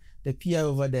 Then the PI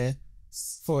over there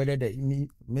forwarded the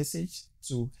message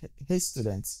to his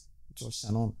students, which was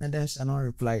Shannon. And then Shannon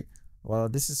replied, well,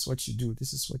 this is what you do.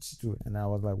 This is what you do. And I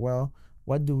was like, well,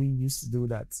 what do we use to do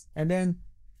that? And then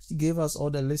she gave us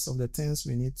all the list of the things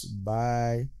we need to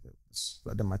buy,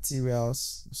 the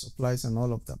materials, the supplies, and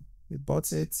all of them. We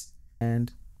bought it, and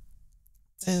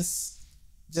things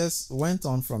just went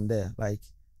on from there. Like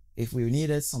if we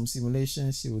needed some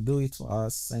simulation, she would do it for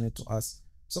us, send it to us.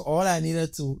 So all I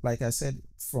needed to, like I said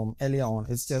from earlier on,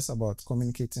 it's just about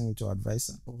communicating with your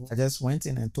advisor. I just went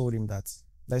in and told him that,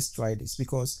 let's try this,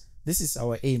 because this is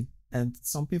our aim. And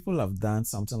some people have done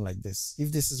something like this.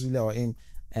 If this is really our aim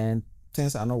and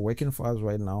things are not working for us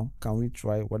right now, can we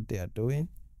try what they are doing?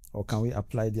 Or can we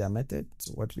apply their method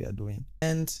to what we are doing?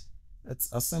 And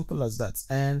it's as simple as that.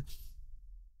 And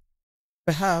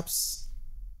perhaps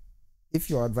if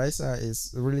your advisor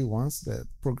really wants the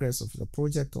progress of the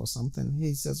project or something,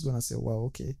 he's just going to say, well,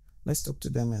 okay, let's talk to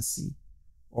them and see.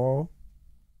 Or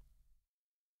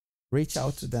reach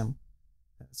out to them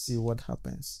and see what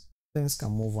happens. Things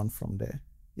can move on from there.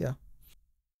 Yeah.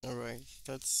 All right,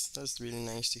 that's really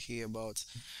nice to hear about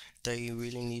that. You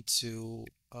really need to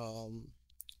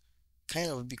kind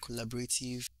of be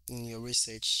collaborative in your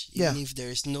research. Yeah, Even if there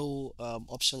is no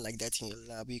option like that in your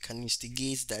lab, you can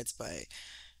instigate that by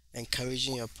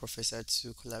encouraging your professor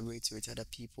to collaborate with other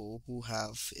people who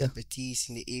have yeah, expertise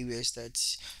in the areas that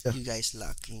yeah. you guys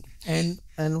lack in.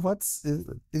 And what's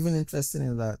even interesting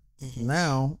is that Mm-hmm.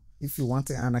 now, if you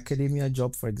want an academia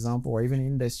job, for example, or even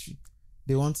industry,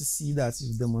 they want to see that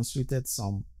you've demonstrated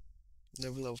some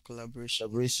Level of collaboration.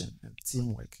 collaboration and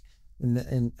teamwork.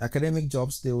 In academic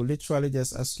jobs, they will literally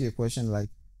just ask you a question like,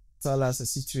 tell us a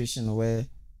situation where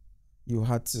you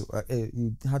had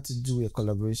to do a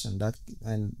collaboration that,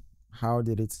 and how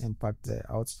did it impact the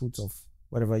output of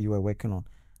whatever you were working on.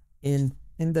 In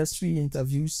industry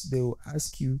interviews, they will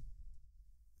ask you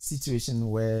situation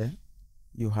where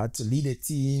you had to lead a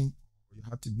team, you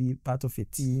had to be part of a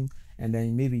team, and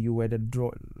then maybe you were the draw,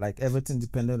 like everything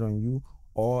depended on you,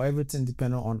 or everything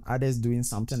depended on others doing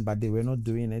something, but they were not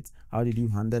doing it. How did you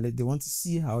handle it? They want to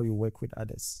see how you work with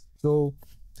others. So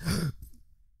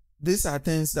these are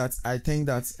things that I think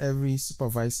that every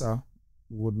supervisor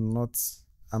would not,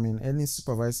 I mean, any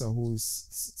supervisor who is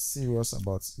serious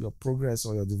about your progress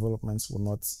or your developments will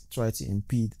not try to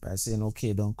impede by saying,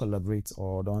 okay, don't collaborate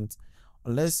or don't,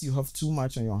 unless you have too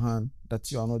much on your hand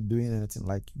that you are not doing anything,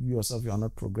 like you yourself, you are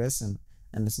not progressing,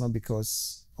 and it's not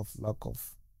because of lack of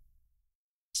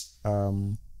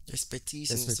um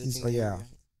Expertise in a expertise. certain Oh yeah. area.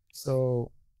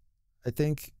 So I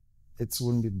think it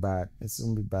wouldn't be bad. It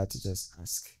wouldn't be bad to just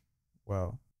ask,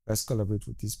 well, let's collaborate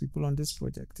with these people on this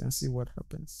project and see what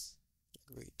happens.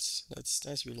 Great.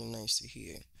 That's really nice to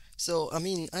hear. So, I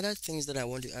mean, other things that I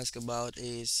want to ask about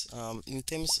is in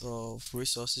terms of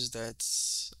resources that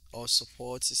or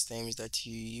support systems that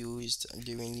you used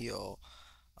during your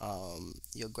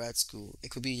grad school.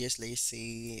 It could be just, let's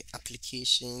say,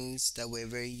 applications that were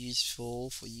very useful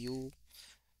for you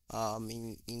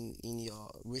in your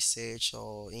research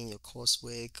or in your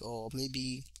coursework, or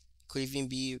maybe could even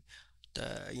be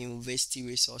the university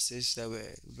resources that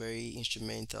were very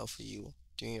instrumental for you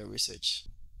doing your research.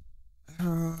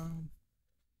 Um,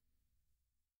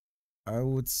 I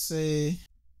would say,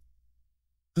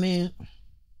 I mean,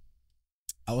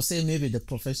 I would say maybe the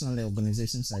professional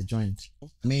organizations I joined.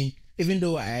 I mean, even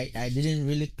though I didn't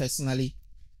really personally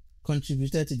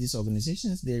contributed to these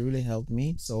organizations, they really helped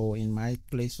me. So in my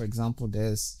place, for example,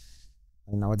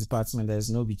 in our department, there's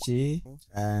no BCA,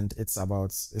 and it's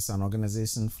an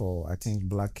organization for, I think,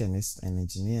 black chemists and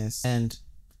engineers. And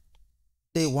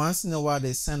they once in a while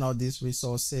they send out these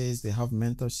resources. They have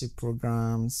mentorship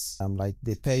programs. Like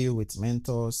they pair you with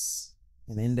mentors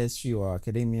in industry or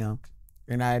academia.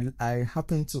 And I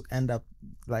happened to end up,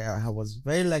 like, I was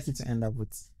very lucky to end up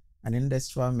with an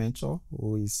industrial mentor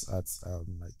who is at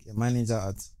like a manager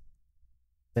at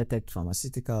Betec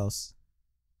Pharmaceuticals.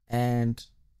 And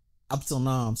up till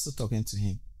now, I'm still talking to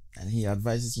him, and he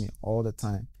advises me all the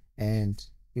time. And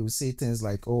he will say things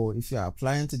like, "Oh, if you're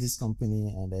applying to this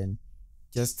company, and then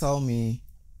just tell me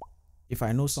if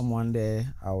I know someone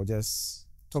there, I will just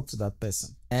talk to that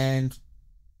person." And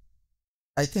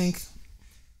I think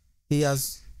he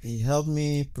helped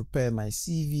me prepare my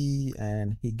CV,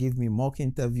 and he gave me mock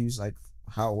interviews, like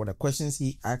what the questions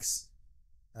he asks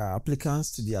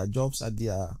applicants to their jobs at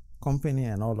their company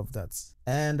and all of that.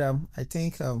 And I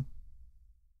think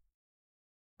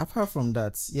apart from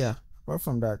that,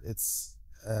 it's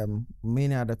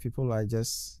many other people I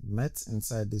just met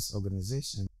inside this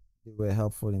organization. They were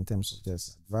helpful in terms of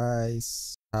just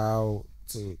advice, how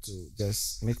to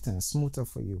just make things smoother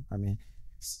for you. I mean,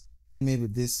 maybe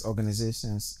these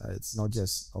organizations, it's not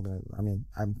just I mean,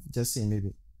 I'm just saying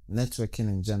maybe networking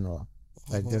in general,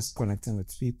 like just connecting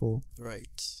with people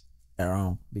Right.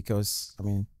 around, because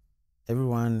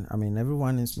everyone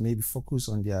is maybe focused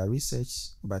on their research,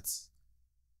 but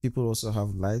people also have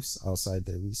lives outside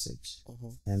the research.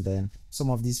 And then some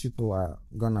of these people are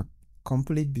gonna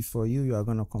complete before you are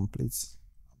gonna complete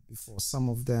before some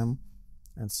of them.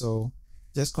 And so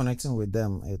just connecting with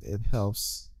them, it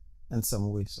helps in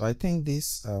some way. So I think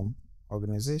these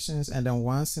organizations, and then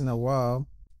once in a while,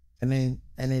 anything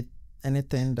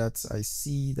that I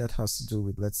see that has to do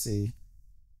with, let's say,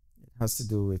 it has to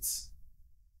do with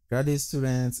graduate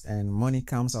students and money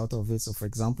comes out of it. So for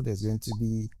example, there's going to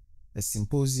be a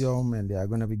symposium and they are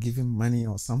going to be giving money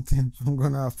or something. I'm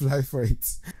going to apply for it.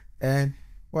 And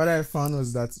what I found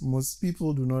was that most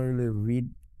people do not really read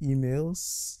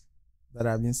emails that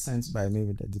have been sent by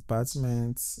maybe the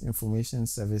department, information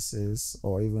services,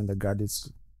 or even the graduate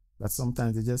school. But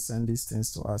sometimes they just send these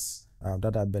things to us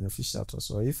that are beneficial to us.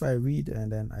 So if I read and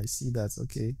then I see that,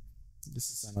 okay, this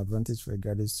is an advantage for a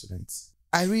graduate student,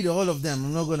 I read all of them.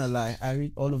 I'm not going to lie. I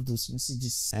read all of those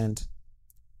messages. And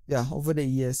yeah, over the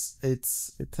years, it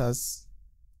has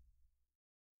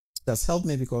helped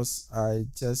me because I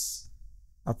just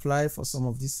apply for some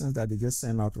of these things that they just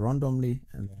send out randomly,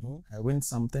 and I win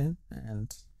something,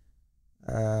 and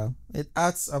it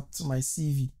adds up to my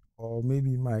CV or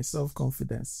maybe my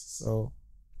self-confidence. So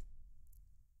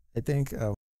I think,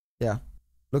 yeah,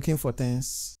 looking for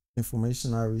things,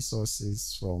 informational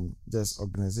resources from just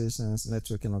organizations,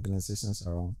 networking organizations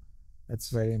around, it's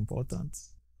very important.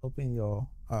 Helping your,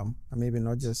 maybe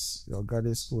not just your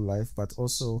graduate school life, but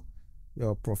also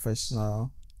your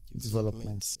professional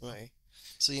development. Right.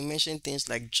 So you mentioned things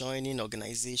like joining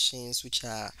organizations which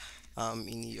are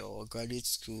in your graduate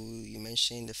school. You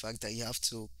mentioned the fact that you have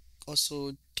to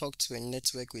also talk to and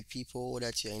network with people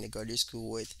that you're in the graduate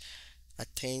school with,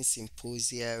 attend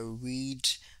symposia, read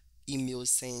emails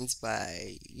sent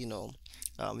by,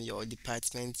 your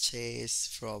department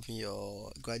chairs from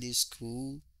your graduate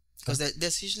school. Because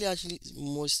there's usually actually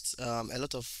a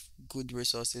lot of good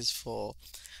resources for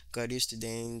graduate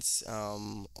students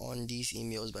on these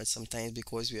emails, but sometimes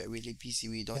because we are really busy,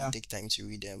 we don't Yeah. take time to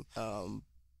read them.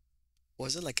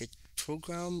 Was it like a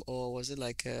program or was it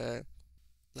like a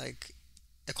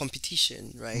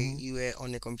competition, right? You were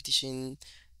on a competition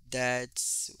that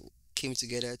came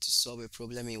together to solve a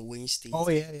problem in Wayne State. Oh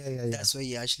yeah, yeah, yeah, yeah. That's where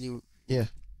you actually Yeah.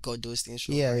 got those things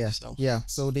from, Yeah, right? yeah, So, yeah.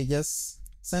 So they just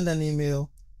send an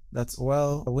email that,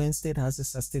 well, Wayne State has a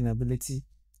sustainability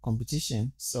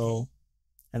competition. So,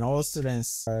 and all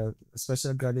students,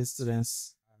 especially graduate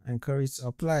students, are encouraged to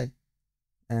apply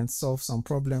and solve some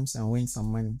problems and win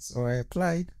some money. So I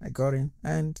applied, I got in,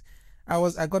 and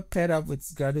I got paired up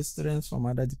with graduate students from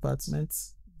other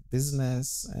departments,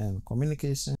 business and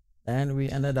communication, and we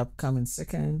ended up coming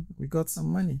second. We got some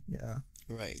money. Yeah.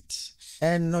 right.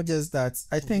 And not just that,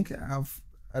 I think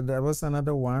there was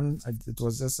another one. It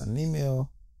was just an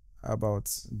email about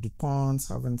DuPont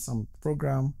having some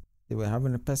program. They were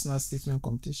having a personal statement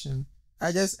competition.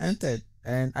 I just entered,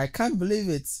 and I can't believe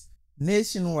it.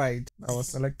 Nationwide, I was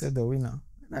selected the winner,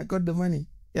 and I got the money.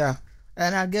 Yeah,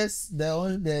 and I guess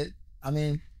the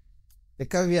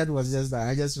caveat was just that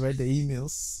I just read the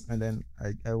emails, and then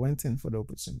I went in for the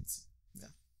opportunity.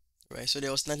 Right. So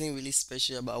there was nothing really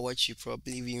special about what you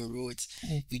probably even wrote.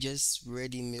 Mm. You just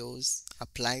read emails,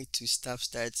 applied to stuff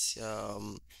that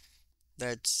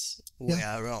were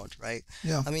Yeah, around, right?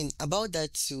 yeah. I mean, about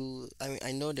that too, I mean,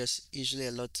 I know there's usually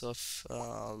a lot of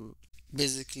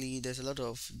basically there's a lot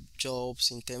of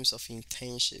jobs in terms of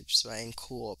internships, right, and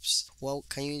co-ops. Well,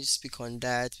 can you speak on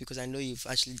that? Because I know you've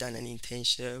actually done an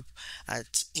internship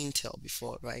at Intel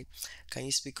before, right? Can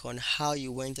you speak on how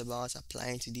you went about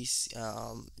applying to these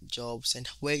jobs and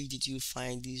where did you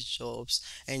find these jobs?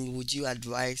 And would you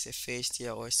advise a first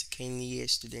year or second year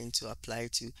student to apply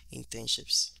to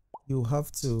internships? You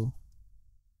have to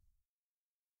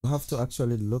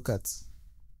actually look at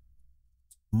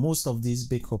most of these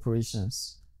big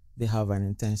corporations. They have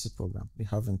an internship program. They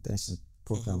have internship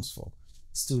programs for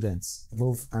students,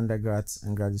 both undergrads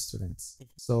and graduate students.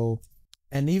 So,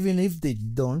 and even if they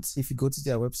don't, if you go to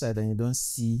their website and you don't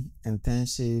see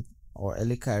internship or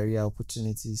early career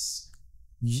opportunities,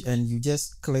 and you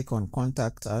just click on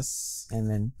contact us and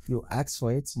then you ask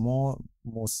for it, more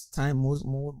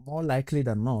likely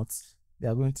than not, they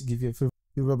are going to give you a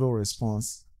favorable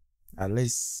response, at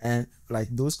least. And like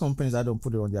those companies that don't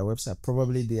put it on their website,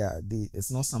 probably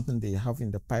it's not something they have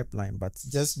in the pipeline, but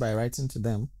just by writing to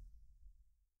them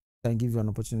can give you an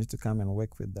opportunity to come and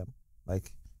work with them,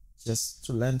 like just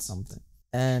to learn something.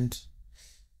 And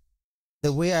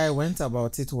the way I went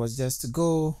about it was just to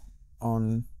go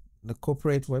on the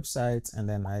corporate website and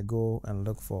then I go and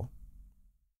look for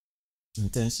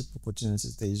internship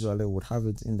opportunities. They usually would have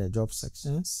it in the job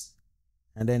sections,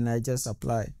 and then I just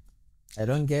apply. I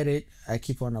don't get it, I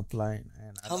keep on applying.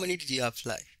 And How many did you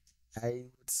apply? I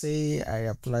would say I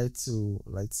applied to,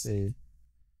 let's say,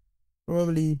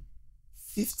 probably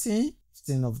 15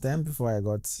 of them before I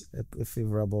got a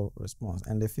favorable response.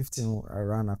 And the 15 I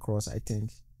ran across, I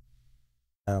think,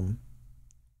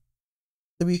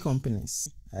 3 companies.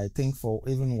 I think for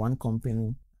even one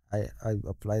company, I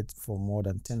applied for more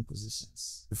than 10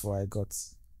 positions before I got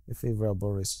a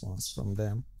favorable response from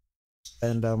them.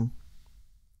 And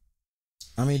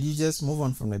I mean, you just move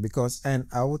on from there because, and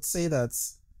I would say that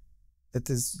it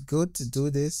is good to do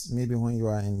this maybe when you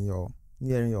are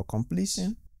nearing your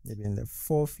completion, maybe in the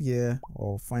 4th year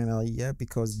or final year,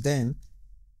 because then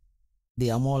they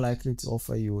are more likely to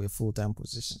offer you a full-time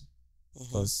position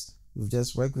because you've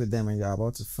just worked with them and you're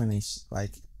about to finish.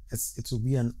 Like it will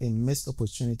be a missed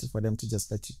opportunity for them to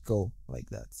just let you go like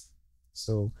that.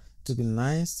 So it would be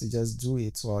nice to just do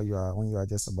it when you are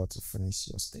just about to finish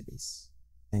your studies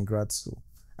in grad school.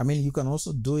 I mean, you can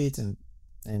also do it in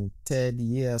third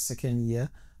year, second year,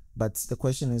 but the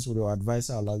question is, will your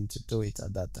advisor allow you to do it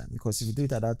at that time? Because if you do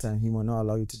it at that time, he will not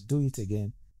allow you to do it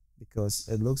again because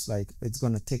it looks like it's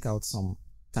going to take out some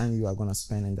time you are going to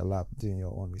spend in the lab doing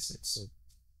your own research. So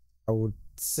I would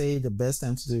say the best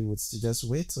time to do it was to just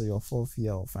wait till your fourth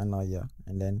year or final year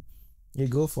and then you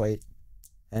go for it.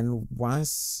 And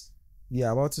once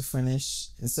you're about to finish,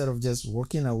 instead of just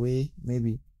walking away,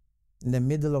 maybe in the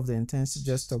middle of the internship,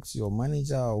 just talk to your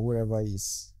manager or whoever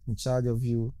is in charge of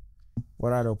you.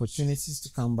 What are the opportunities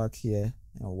to come back here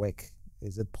and work?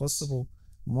 Is it possible?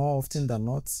 More often than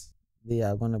not, they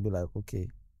are going to be like, okay,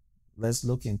 let's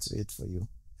look into it for you.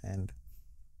 And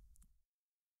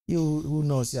you, who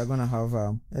knows, you're going to have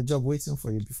a job waiting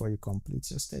for you before you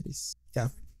complete your studies. Yeah,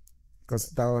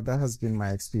 because that has been my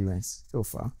experience so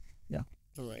far. Yeah.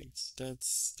 All right,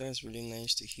 that's really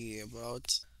nice to hear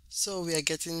about. So we are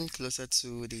getting closer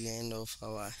to the end of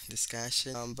our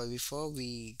discussion. But before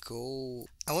we go,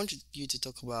 I want you to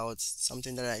talk about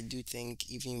something that I do think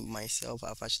even myself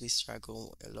I've actually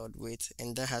struggled a lot with,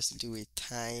 and that has to do with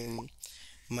time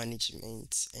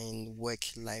management and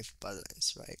work-life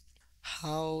balance, right?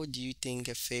 How do you think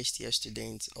a first year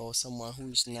student or someone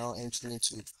who's now entering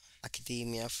into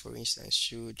academia, for instance,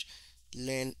 should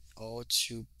learn or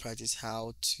to practice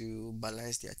how to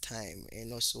balance their time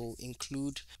and also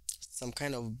include some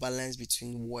kind of balance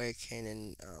between work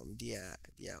and their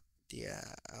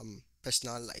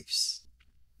personal lives?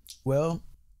 Well,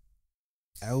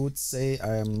 I would say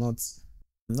I am not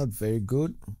very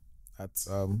good at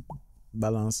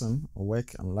balancing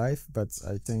work and life, but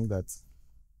I think that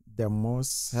the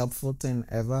most helpful thing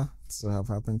ever to have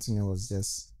happened to me was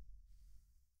just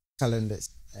calendars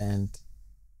and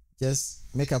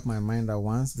just make up my mind that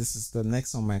once this is the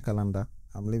next on my calendar,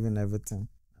 I'm leaving everything.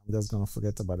 I'm just gonna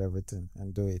forget about everything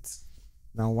and do it.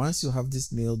 Now, once you have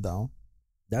this nailed down,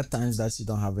 that times that you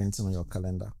don't have anything on your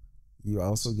calendar, you are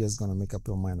also just gonna make up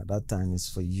your mind that that time is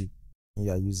for you.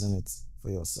 You are using it for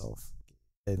yourself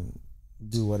and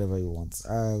do whatever you want.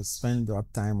 Spend your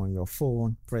time on your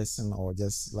phone, pressing or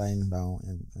just lying down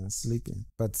and sleeping.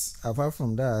 But apart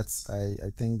from that, I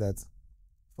think that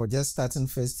for just starting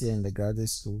first year in the graduate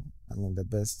school, I mean the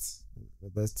best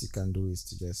you can do is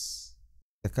to just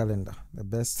the calendar. The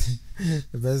best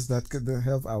the best that could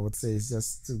help I would say is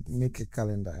just to make a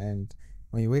calendar and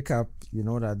when you wake up, you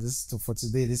know that for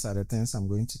today these are the things I'm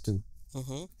going to do.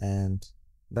 Mm-hmm. And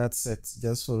that's it.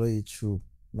 Just follow it through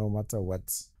no matter what.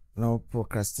 No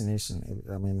procrastination.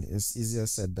 I mean, it's easier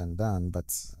said than done,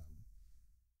 but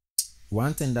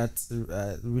one thing that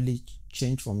really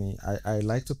changed for me, I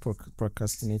like to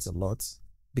procrastinate a lot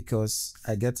because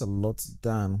I get a lot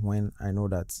done when I know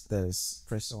that there's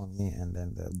pressure on me and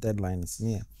then the deadline is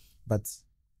near. But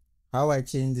how I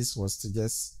changed this was to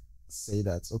just say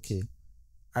that, okay,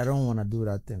 I don't want to do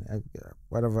that thing,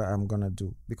 whatever I'm going to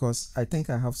do, because I think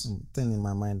I have something in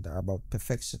my mind about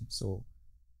perfection. So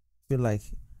I feel like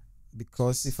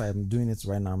because if I'm doing it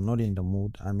right now, I'm not in the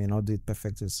mood, I may not do it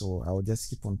perfectly. So I will just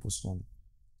keep on postponing.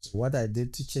 So what I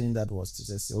did to change that was to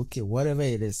just say, okay, whatever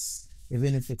it is,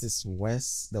 even if it is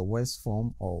the worst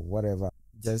form or whatever,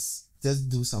 just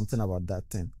do something about that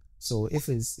thing. So if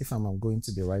I'm going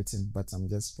to be writing, but I'm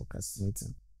just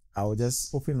procrastinating, I will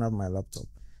just open up my laptop.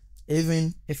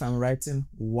 Even if I'm writing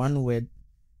one word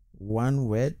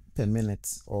per minute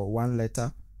or one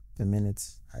letter per minute,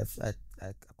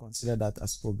 I consider that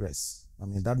as progress. I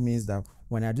mean, that means that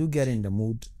when I do get in the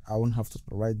mood, I won't have to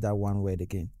write that one word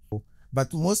again.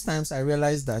 But most times I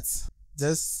realize that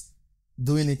just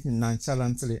doing it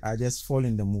nonchalantly, I just fall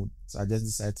in the mood. So I just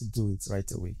decide to do it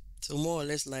right away. So more or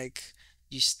less like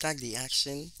you start the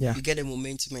action, Yeah. you get a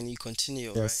momentum and you continue,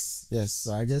 right? Yes.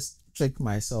 So I just trick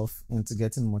myself into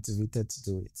getting motivated to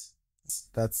do it.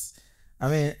 That's I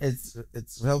mean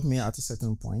it's helped me at a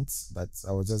certain point, but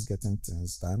I was just getting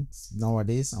things done.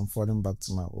 Nowadays I'm falling back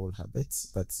to my old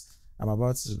habits, but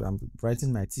I'm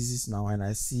writing my thesis now and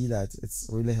I see that it's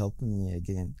really helping me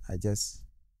again.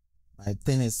 My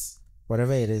thing is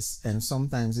whatever it is, and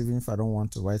sometimes even if I don't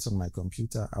want to write on my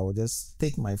computer, I will just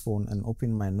take my phone and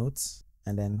open my notes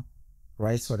and then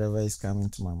write whatever is coming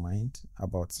to my mind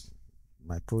about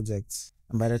my project.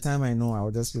 And by the time I know, I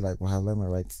will just be like, well, let me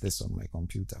write this on my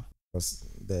computer because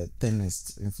the thing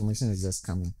is, information is just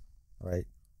coming, right?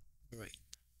 Right.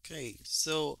 Okay.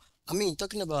 So, I mean,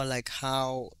 talking about like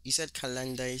how you said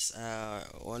calendars are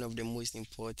one of the most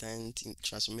important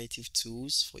transformative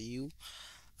tools for you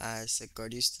as a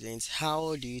graduate student,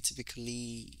 how do you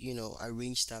typically,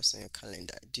 arrange tasks on your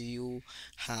calendar? Do you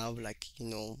have like,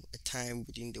 a time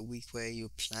within the week where you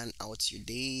plan out your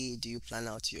day? Do you plan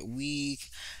out your week?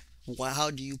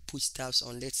 how do you put stuffs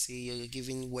on? Let's say you're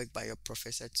giving work by your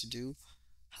professor to do.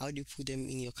 How do you put them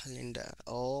in your calendar?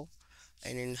 Or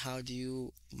and then how do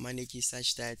you manage it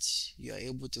such that you are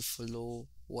able to follow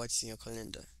what's in your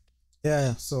calendar?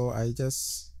 Yeah, so I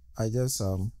just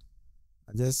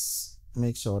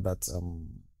make sure that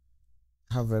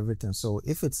have everything. So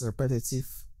if it's repetitive,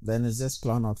 then it's just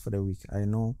plan out for the week. I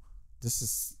know this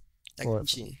is Like for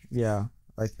teaching. yeah,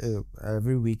 like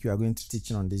every week you are going to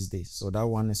teaching on this day. So that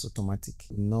one is automatic.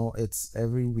 No, it's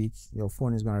every week your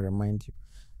phone is gonna remind you.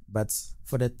 But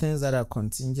for the things that are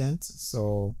contingent,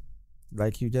 so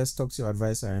like you just talk to your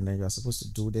advisor and then you're supposed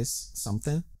to do this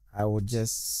something, I would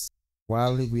just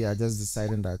while we are just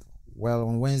deciding that well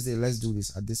on Wednesday let's do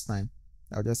this at this time.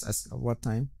 I'll just ask at what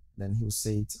time, then he'll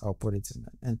say it, I'll put it in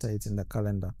enter it in the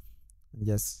calendar and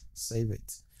just save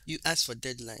it. You ask for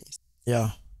deadlines.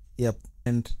 Yeah. Yep.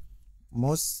 And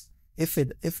most if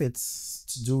it's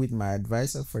to do with my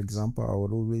advisor, for example,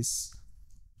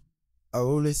 I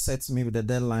always set maybe the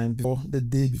deadline before the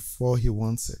day before he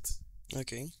wants it.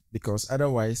 Okay. Because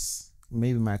otherwise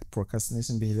maybe my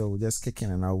procrastination behavior will just kick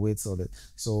in and I'll wait till the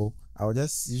so I'll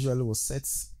just usually will set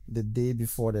the day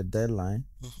before the deadline.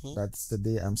 That's the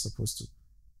day I'm supposed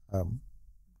to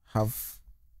have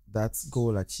that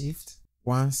goal achieved.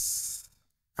 Once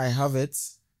I have it,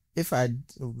 if I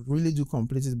really do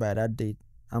complete it by that date,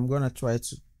 I'm gonna try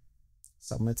to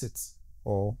submit it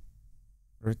or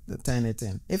return it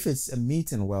in. If it's a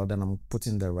meeting, well, then I'm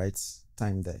putting the right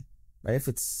time there. But if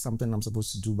it's something I'm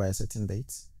supposed to do by a certain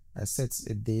date, I set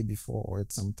a day before or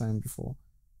it's some time before.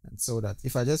 And so that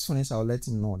if I just finish, I'll let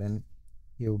him know. Then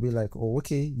he'll be like, oh,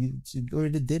 okay, you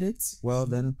already did it? Well,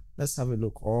 then let's have a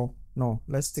look. Or no,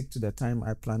 let's stick to the time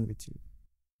I planned with you.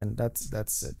 And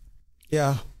that's it.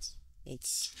 Yeah.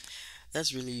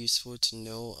 That's really useful to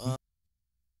know.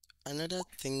 Another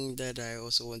thing that I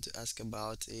also want to ask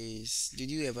about is,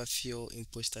 did you ever feel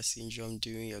imposter syndrome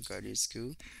during your graduate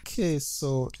school? Okay,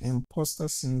 so imposter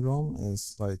syndrome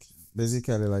is like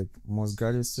basically like most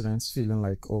graduate students feeling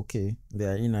like okay, they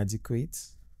are inadequate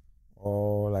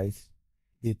or like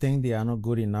they think they are not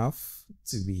good enough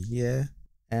to be here.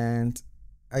 And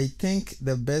I think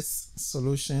the best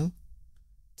solution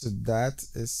to that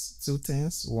is two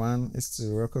things. One is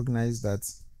to recognize that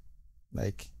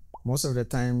like most of the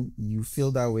time you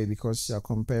feel that way because you're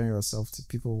comparing yourself to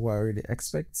people who are already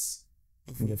experts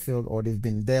in the field or they've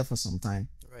been there for some time.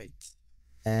 Right.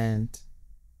 And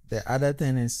the other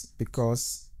thing is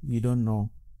because you don't know.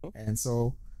 And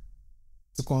so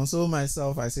to console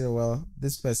myself, I say, well,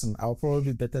 this person, I'll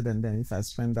probably be better than them if I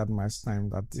spend that much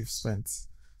time that they've spent.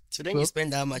 So then you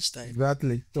spend that much time.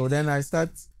 Exactly. So then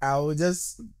I will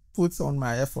just put on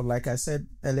my effort, like I said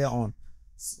earlier on.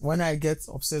 When I get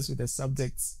obsessed with a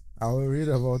subject, I will read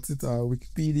about it on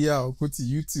Wikipedia, I'll go to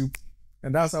YouTube.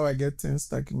 And that's how I get things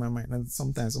stuck in my mind. And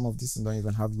sometimes some of these don't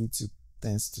even have YouTube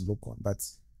things to look on. But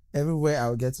everywhere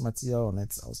I'll get material on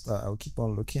it, I'll keep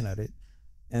on looking at it.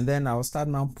 And then I'll start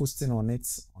now posting on it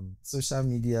on social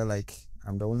media like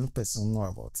I'm the only person who know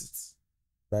about it.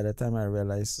 By the time I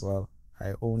realize, well,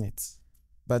 I own it.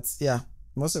 But yeah,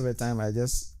 most of the time I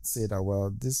just say that,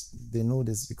 well, they know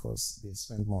this because they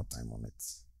spend more time on it.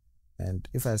 And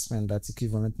if I spend that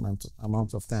equivalent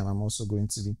amount of time, I'm also going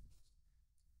to be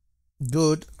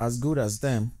good as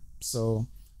them. So,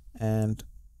 and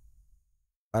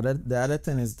the other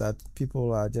thing is that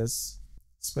people are just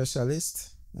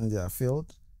specialists in their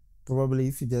field. Probably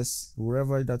if you just,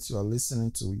 wherever that you are listening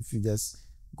to, if you just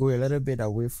go a little bit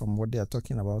away from what they are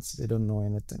talking about, they don't know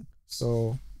anything.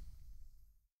 So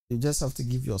you just have to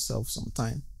give yourself some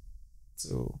time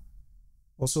to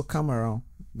also come around.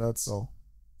 That's all.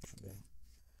 Okay.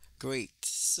 Great.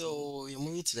 So we're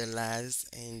moving to the last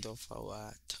end of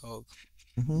our talk.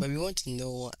 Mm-hmm. But we want to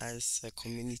know as a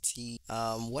community,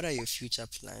 what are your future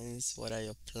plans? What are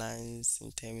your plans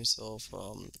in terms of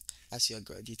as you're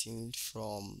graduating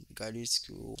from graduate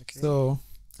school? Okay. So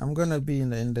I'm gonna be in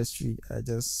the industry. I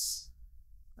just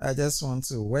want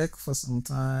to work for some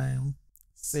time,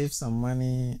 save some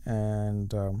money,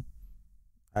 and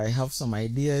I have some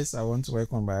ideas I want to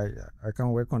work on, but I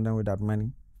can't work on them without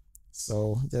money.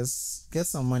 So just get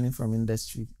some money from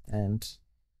industry and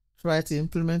try to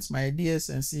implement my ideas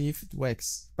and see if it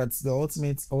works. But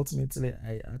ultimately,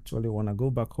 I actually want to go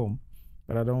back home,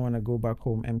 but I don't want to go back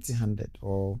home empty-handed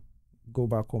or go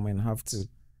back home and have to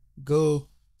go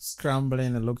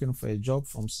scrambling and looking for a job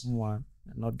from someone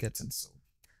and not getting. So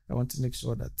I want to make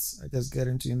sure that I just get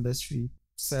into industry,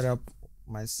 set up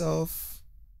myself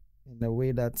in a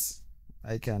way that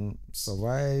I can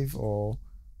survive or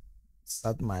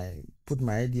put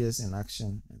my ideas in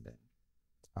action, and then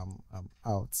I'm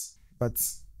out. But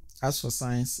as for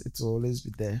science, it will always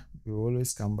be there. We will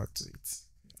always come back to it.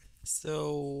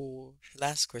 So,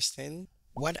 last question.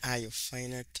 What are your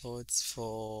final thoughts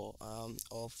for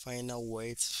or final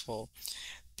words for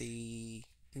the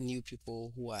new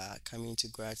people who are coming to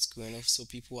grad school and also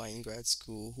people who are in grad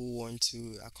school who want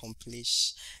to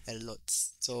accomplish a lot?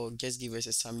 So, just give us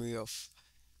a summary of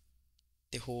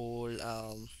the whole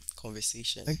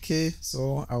conversation. Okay,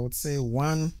 so I would say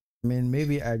one. I mean,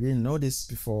 maybe I didn't know this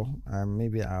before.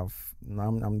 Maybe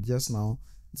I'm just now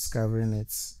discovering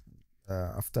it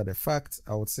after the fact.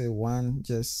 I would say one,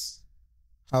 just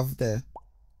have the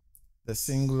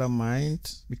singular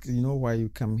mind, because you know why you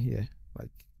come here. Like,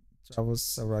 travel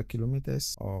several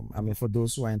kilometers. I mean, for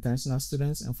those who are international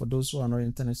students and for those who are not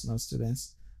international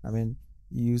students, I mean,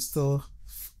 you still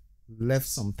left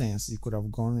some things. You could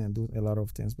have gone and do a lot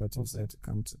of things, but you decided to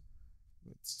come to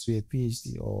a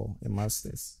PhD or a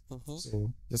master's.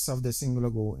 So just have the singular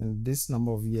goal. In this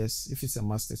number of years, if it's a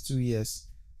master's, 2 years,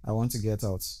 I want to get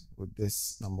out with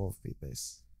this number of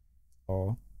papers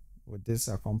or with this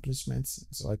accomplishments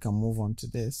so I can move on to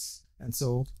this. And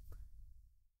so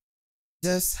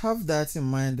just have that in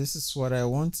mind. This is what I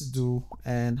want to do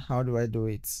and how do I do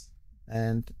it?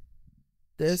 And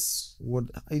this would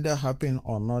either happen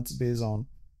or not based on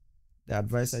the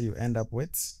advisor you end up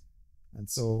with. And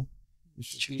so you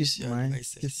should keep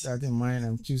that in mind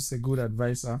and choose a good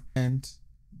advisor and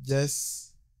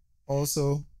just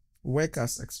also work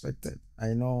as expected.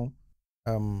 I know,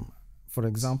 for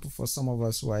example, for some of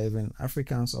us who are even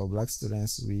Africans or Black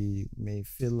students, we may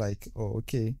feel like, oh,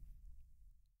 okay,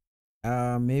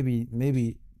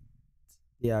 maybe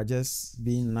they are just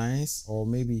being nice, or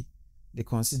maybe they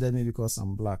consider me because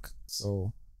I'm Black.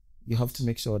 So you have to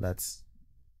make sure that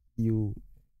you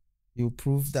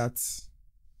prove that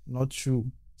not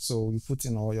true. So you put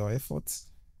in all your efforts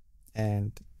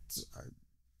and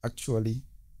actually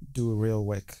do real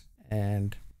work.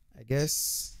 And I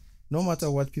guess no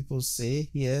matter what people say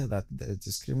here, that there's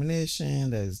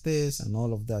discrimination, there's this and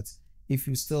all of that, if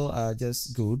you still are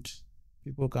just good,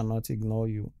 people cannot ignore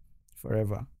you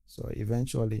forever. So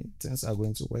eventually things are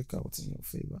going to work out in your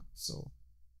favor. So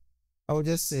I would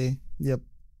just say, yep,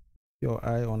 your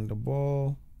eye on the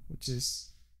ball, which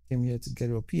is came here to get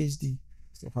your PhD.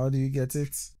 So how do you get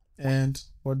it? And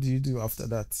what do you do after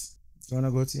that? You want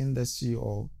to go to industry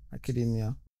or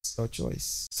academia? It's your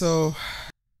choice. So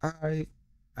I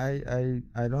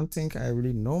don't think I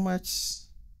really know much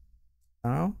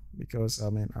now, because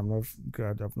I mean I've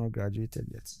not graduated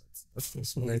yet. That's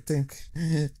just what I think.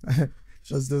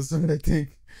 That's just what I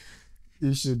think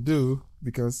you should do,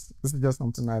 because this is just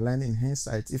something I learned in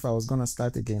hindsight. If I was gonna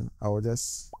start again,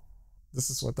 this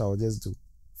is what I would just do.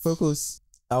 Focus.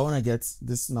 I want to get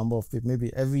this number of people. Maybe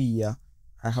every year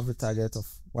I have a target of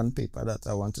one paper that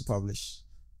I want to publish.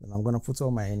 And I'm going to put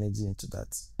all my energy into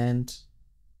that. And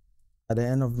at the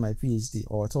end of my PhD,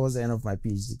 or towards the end of my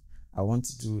PhD, I want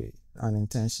to do an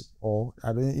internship, or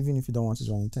even if you don't want to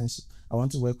do an internship, I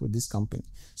want to work with this company.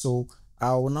 So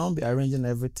I will now be arranging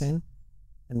everything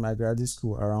in my graduate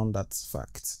school around that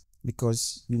fact,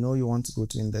 because you know you want to go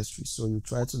to industry. So you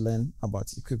try to learn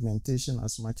about equipmentation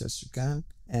as much as you can.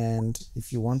 And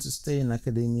if you want to stay in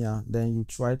academia, then you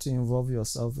try to involve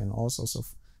yourself in all sorts of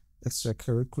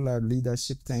extracurricular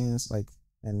leadership things, like,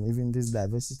 and even this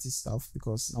diversity stuff,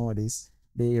 because nowadays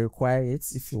they require it.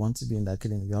 If you want to be in the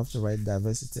academy, you have to write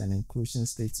diversity and inclusion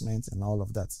statements and all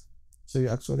of that. So you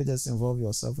actually just involve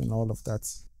yourself in all of that,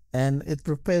 and it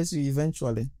prepares you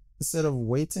eventually, instead of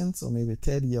waiting till maybe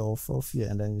third year or fourth year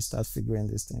and then you start figuring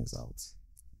these things out.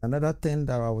 Another thing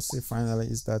that I would say finally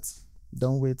is that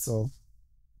don't wait till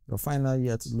your final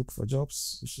year to look for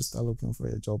jobs. You should start looking for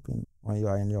a job when you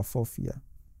are in your fourth year,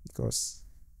 because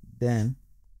then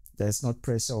there's not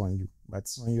pressure on you. But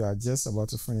when you are just about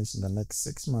to finish in the next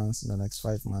 6 months, in the next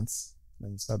 5 months,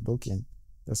 when you start looking,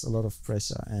 there's a lot of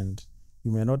pressure, and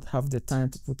you may not have the time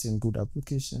to put in good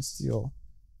applications to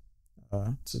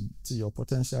your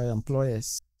potential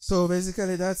employers. So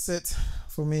basically that's it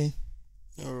for me.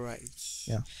 All right.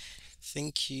 Yeah.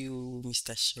 Thank you,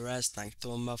 Mr. Shiraz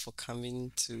Nantogma, for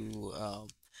coming to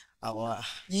our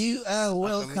You are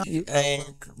welcome. community.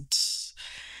 And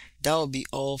that will be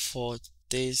all for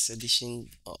this edition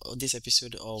or this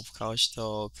episode of Couch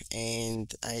Talk.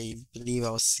 And I believe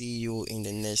I'll see you in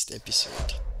the next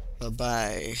episode. Bye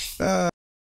bye. Bye.